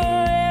here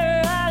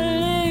where I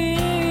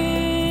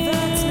live.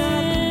 That's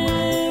not the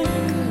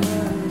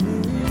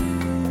way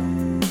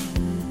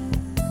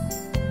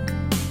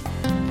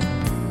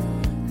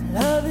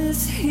love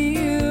is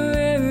here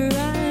where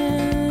I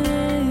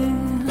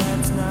am.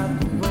 That's not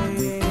the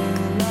way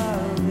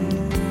love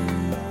is.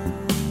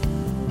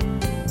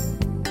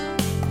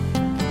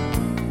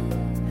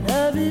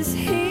 Love is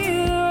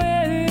here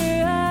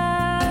where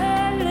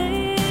I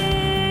live.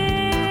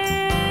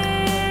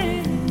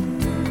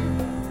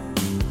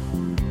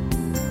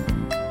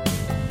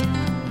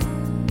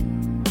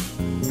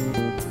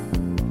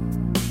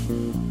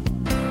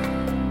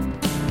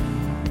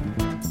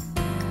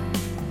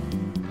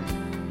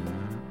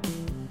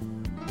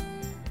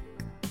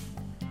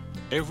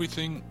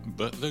 Everything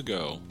But The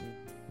Girl.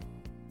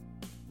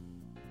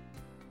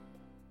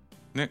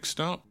 Next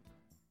up,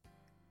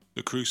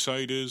 the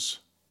Crusaders.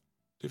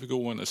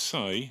 Difficult one to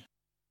say.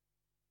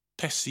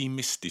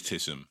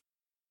 Pessimistism,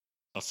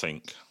 I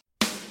think.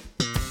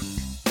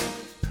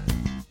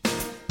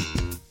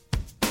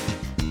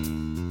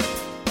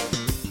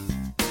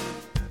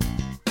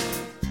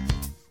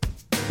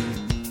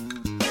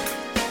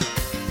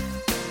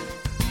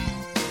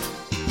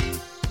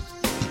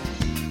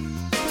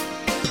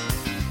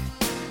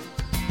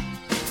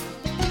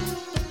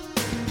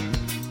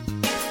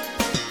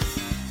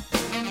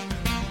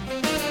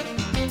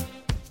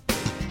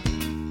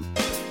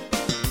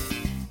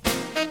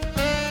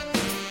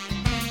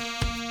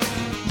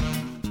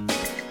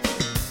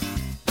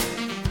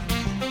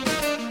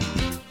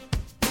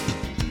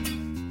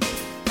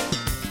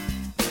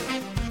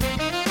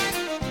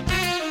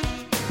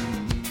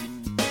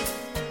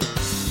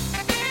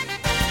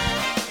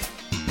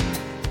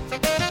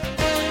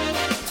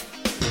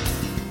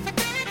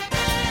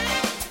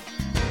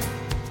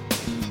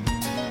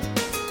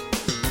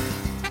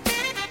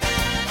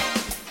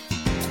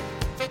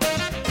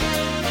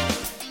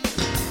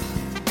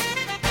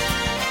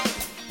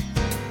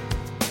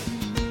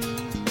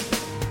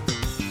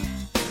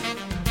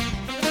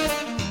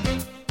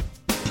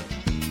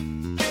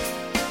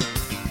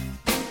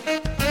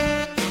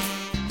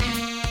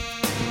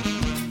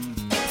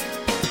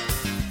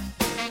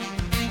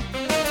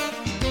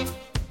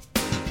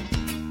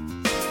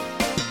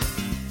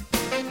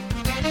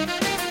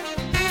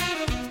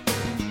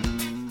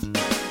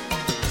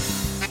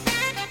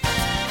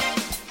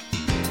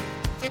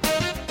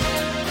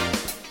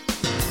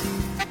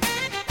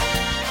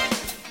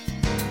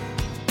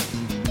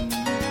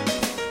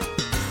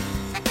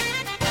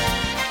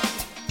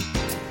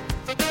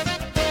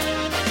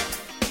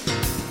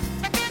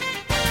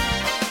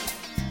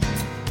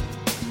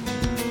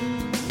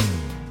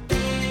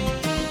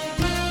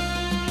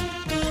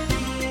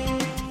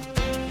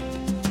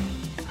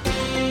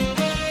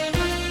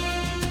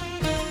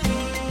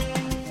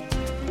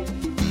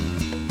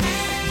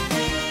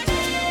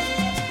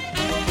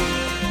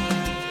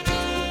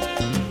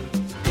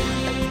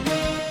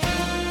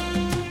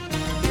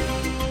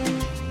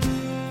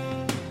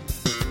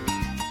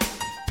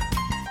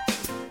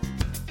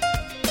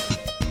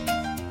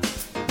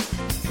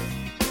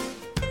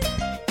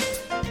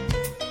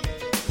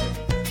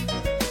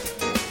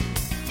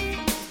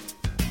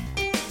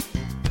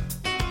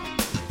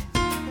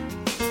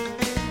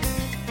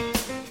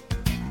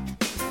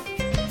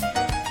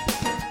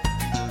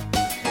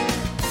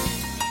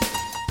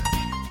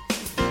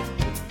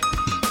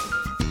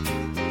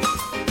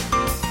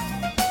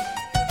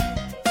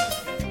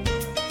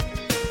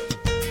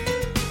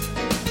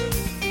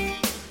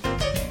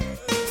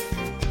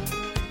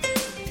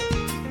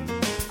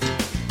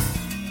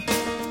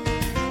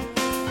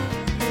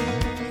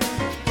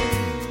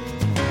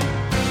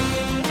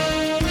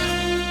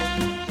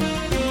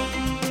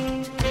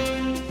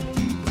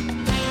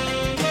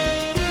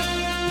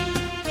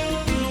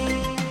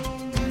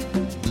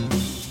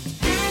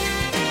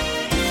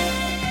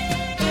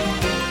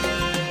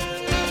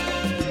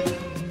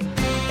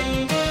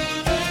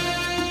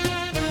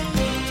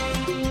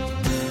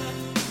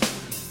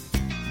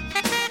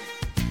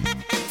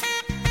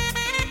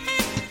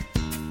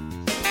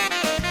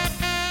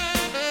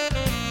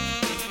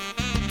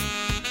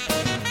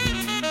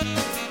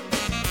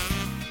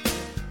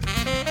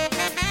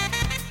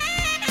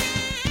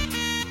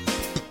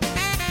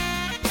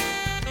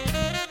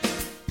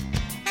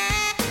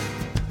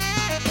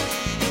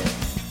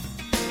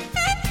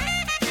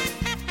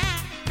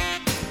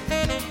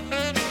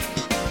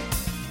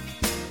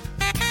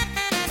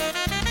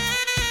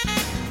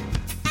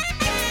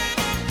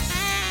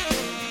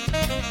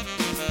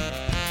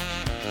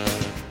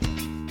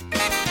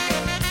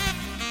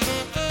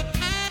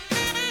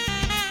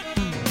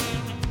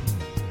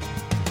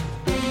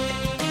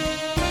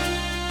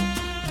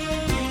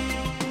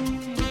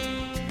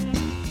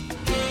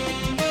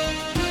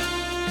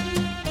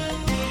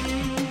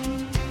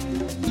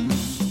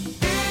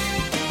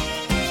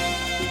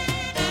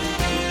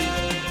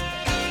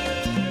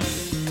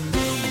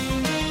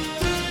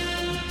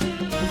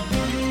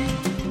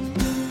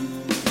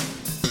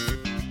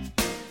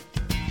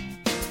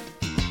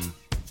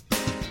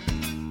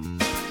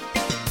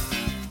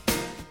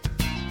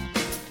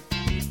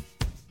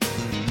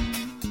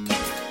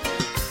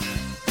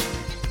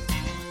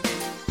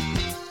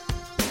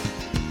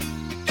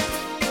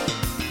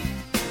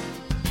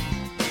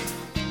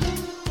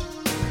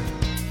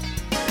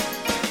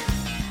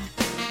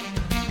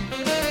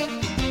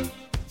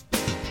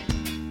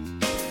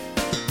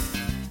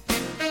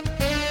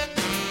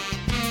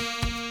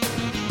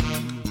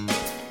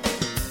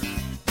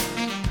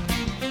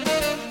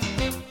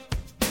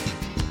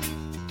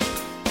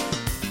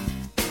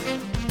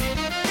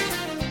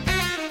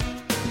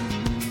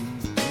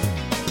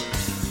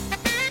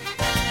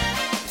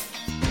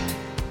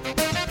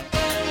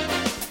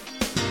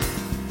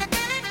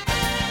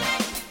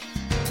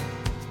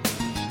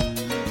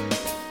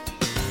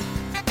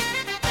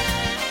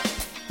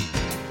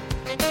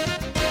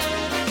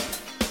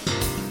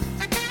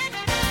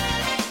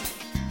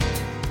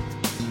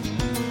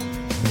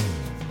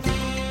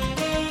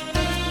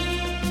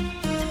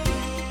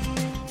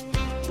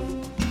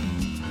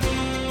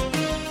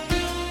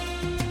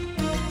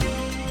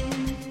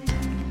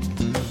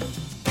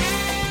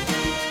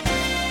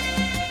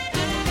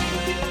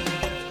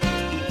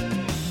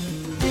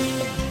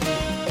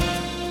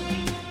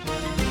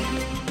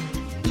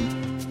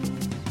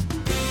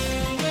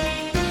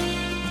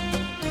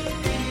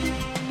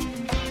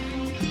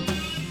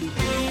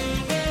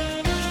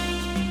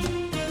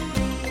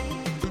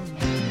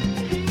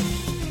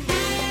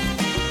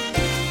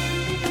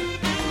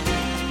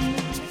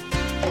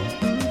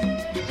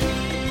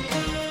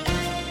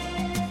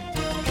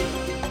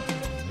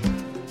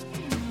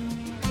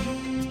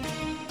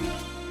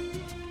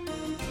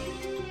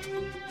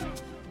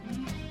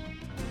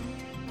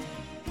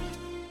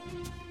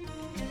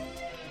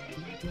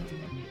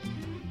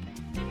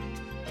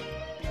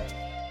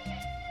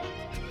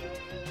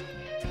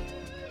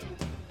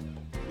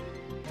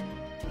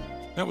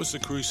 That was the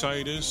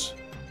Crusaders,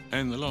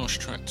 and the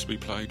last track to be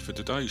played for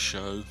today's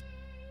show,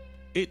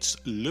 it's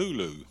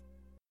Lulu.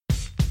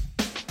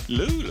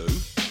 Lulu?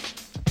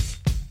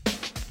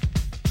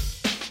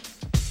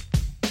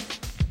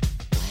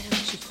 Why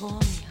don't you call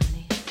me,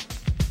 honey?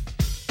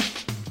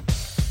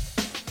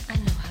 I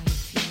know how you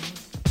feel.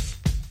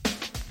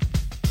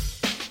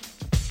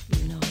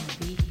 You know I'll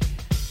be here.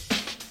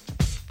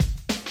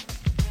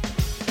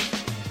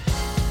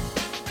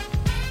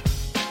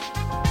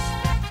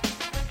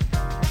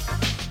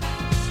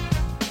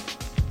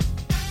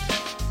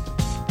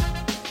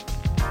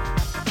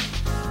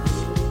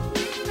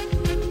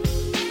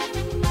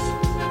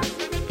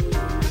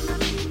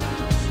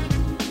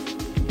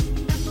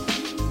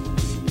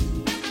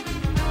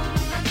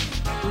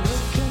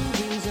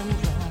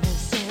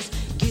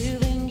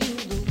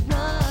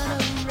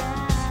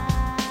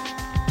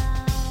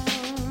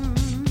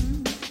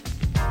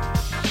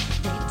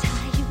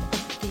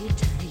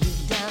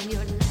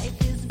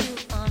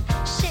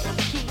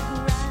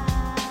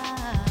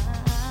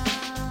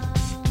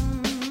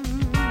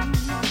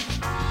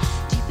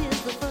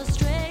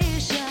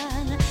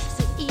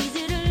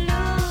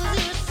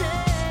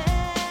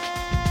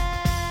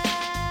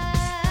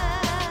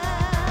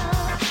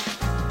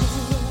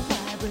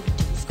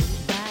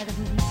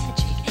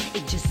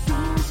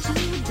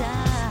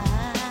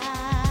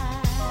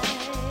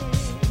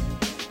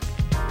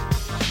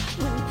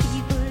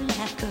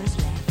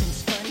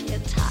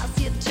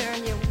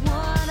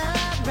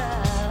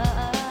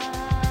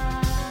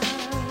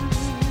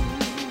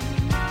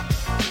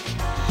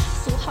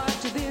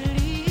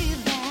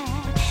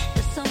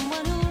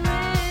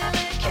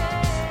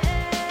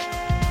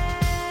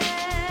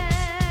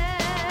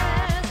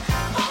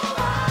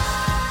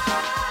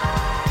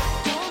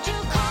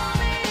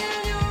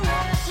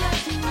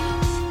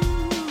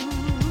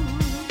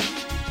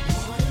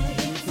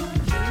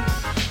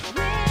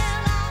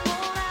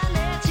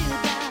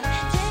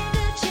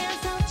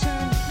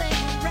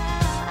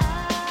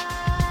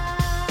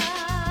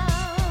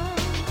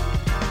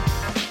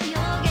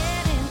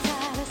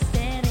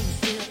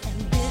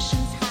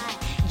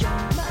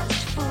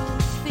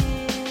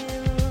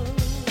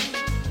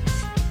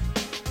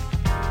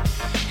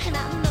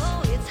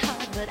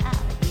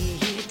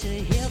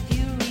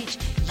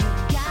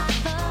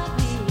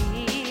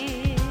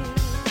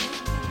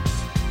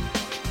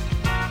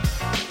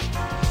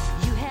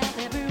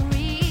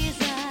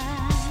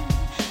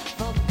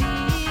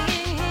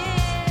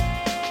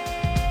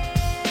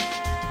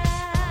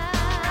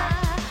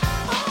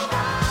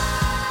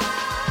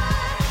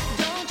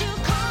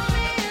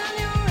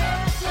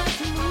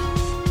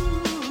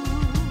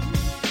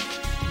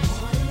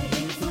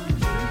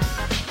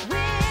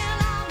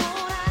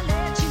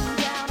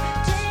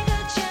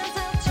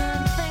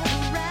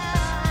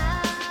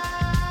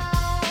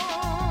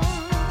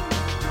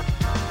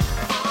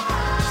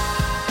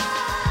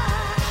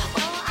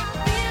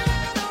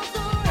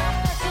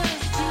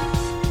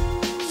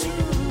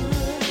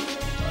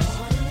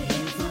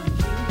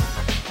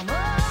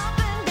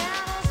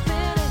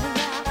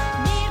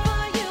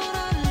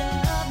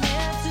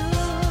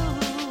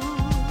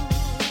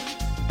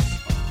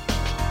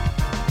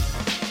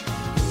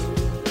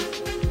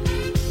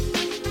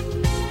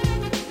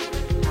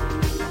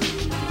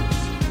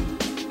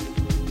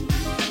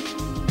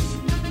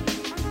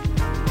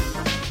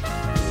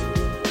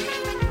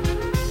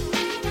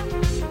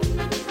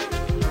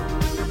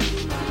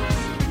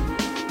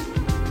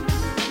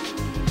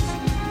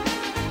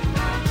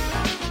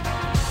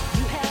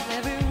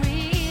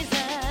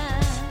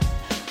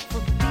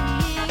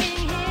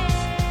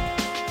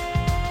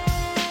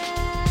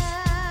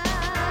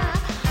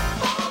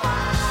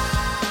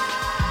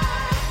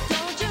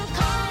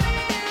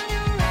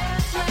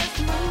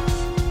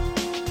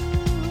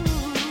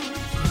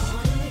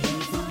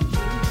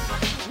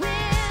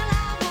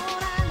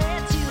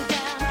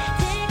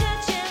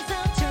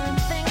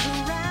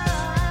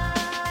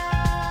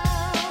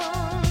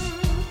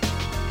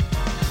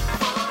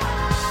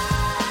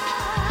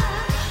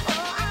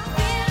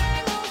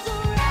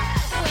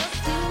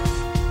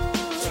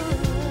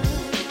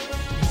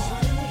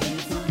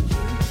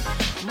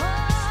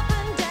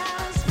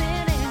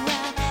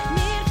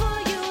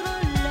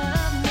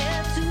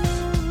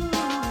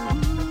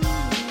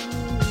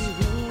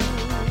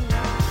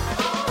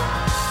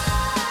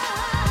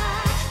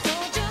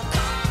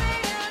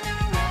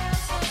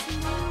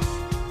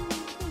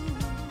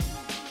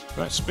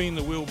 That's been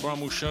the Will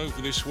Brummel Show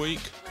for this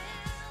week.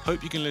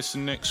 Hope you can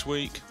listen next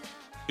week.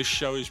 This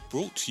show is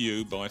brought to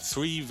you by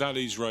Three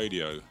Valleys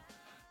Radio.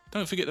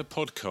 Don't forget the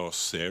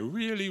podcasts, they're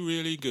really,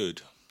 really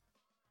good.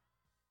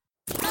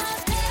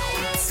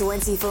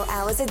 24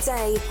 hours a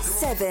day,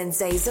 7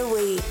 days a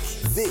week.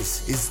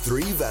 This is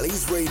Three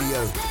Valleys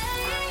Radio.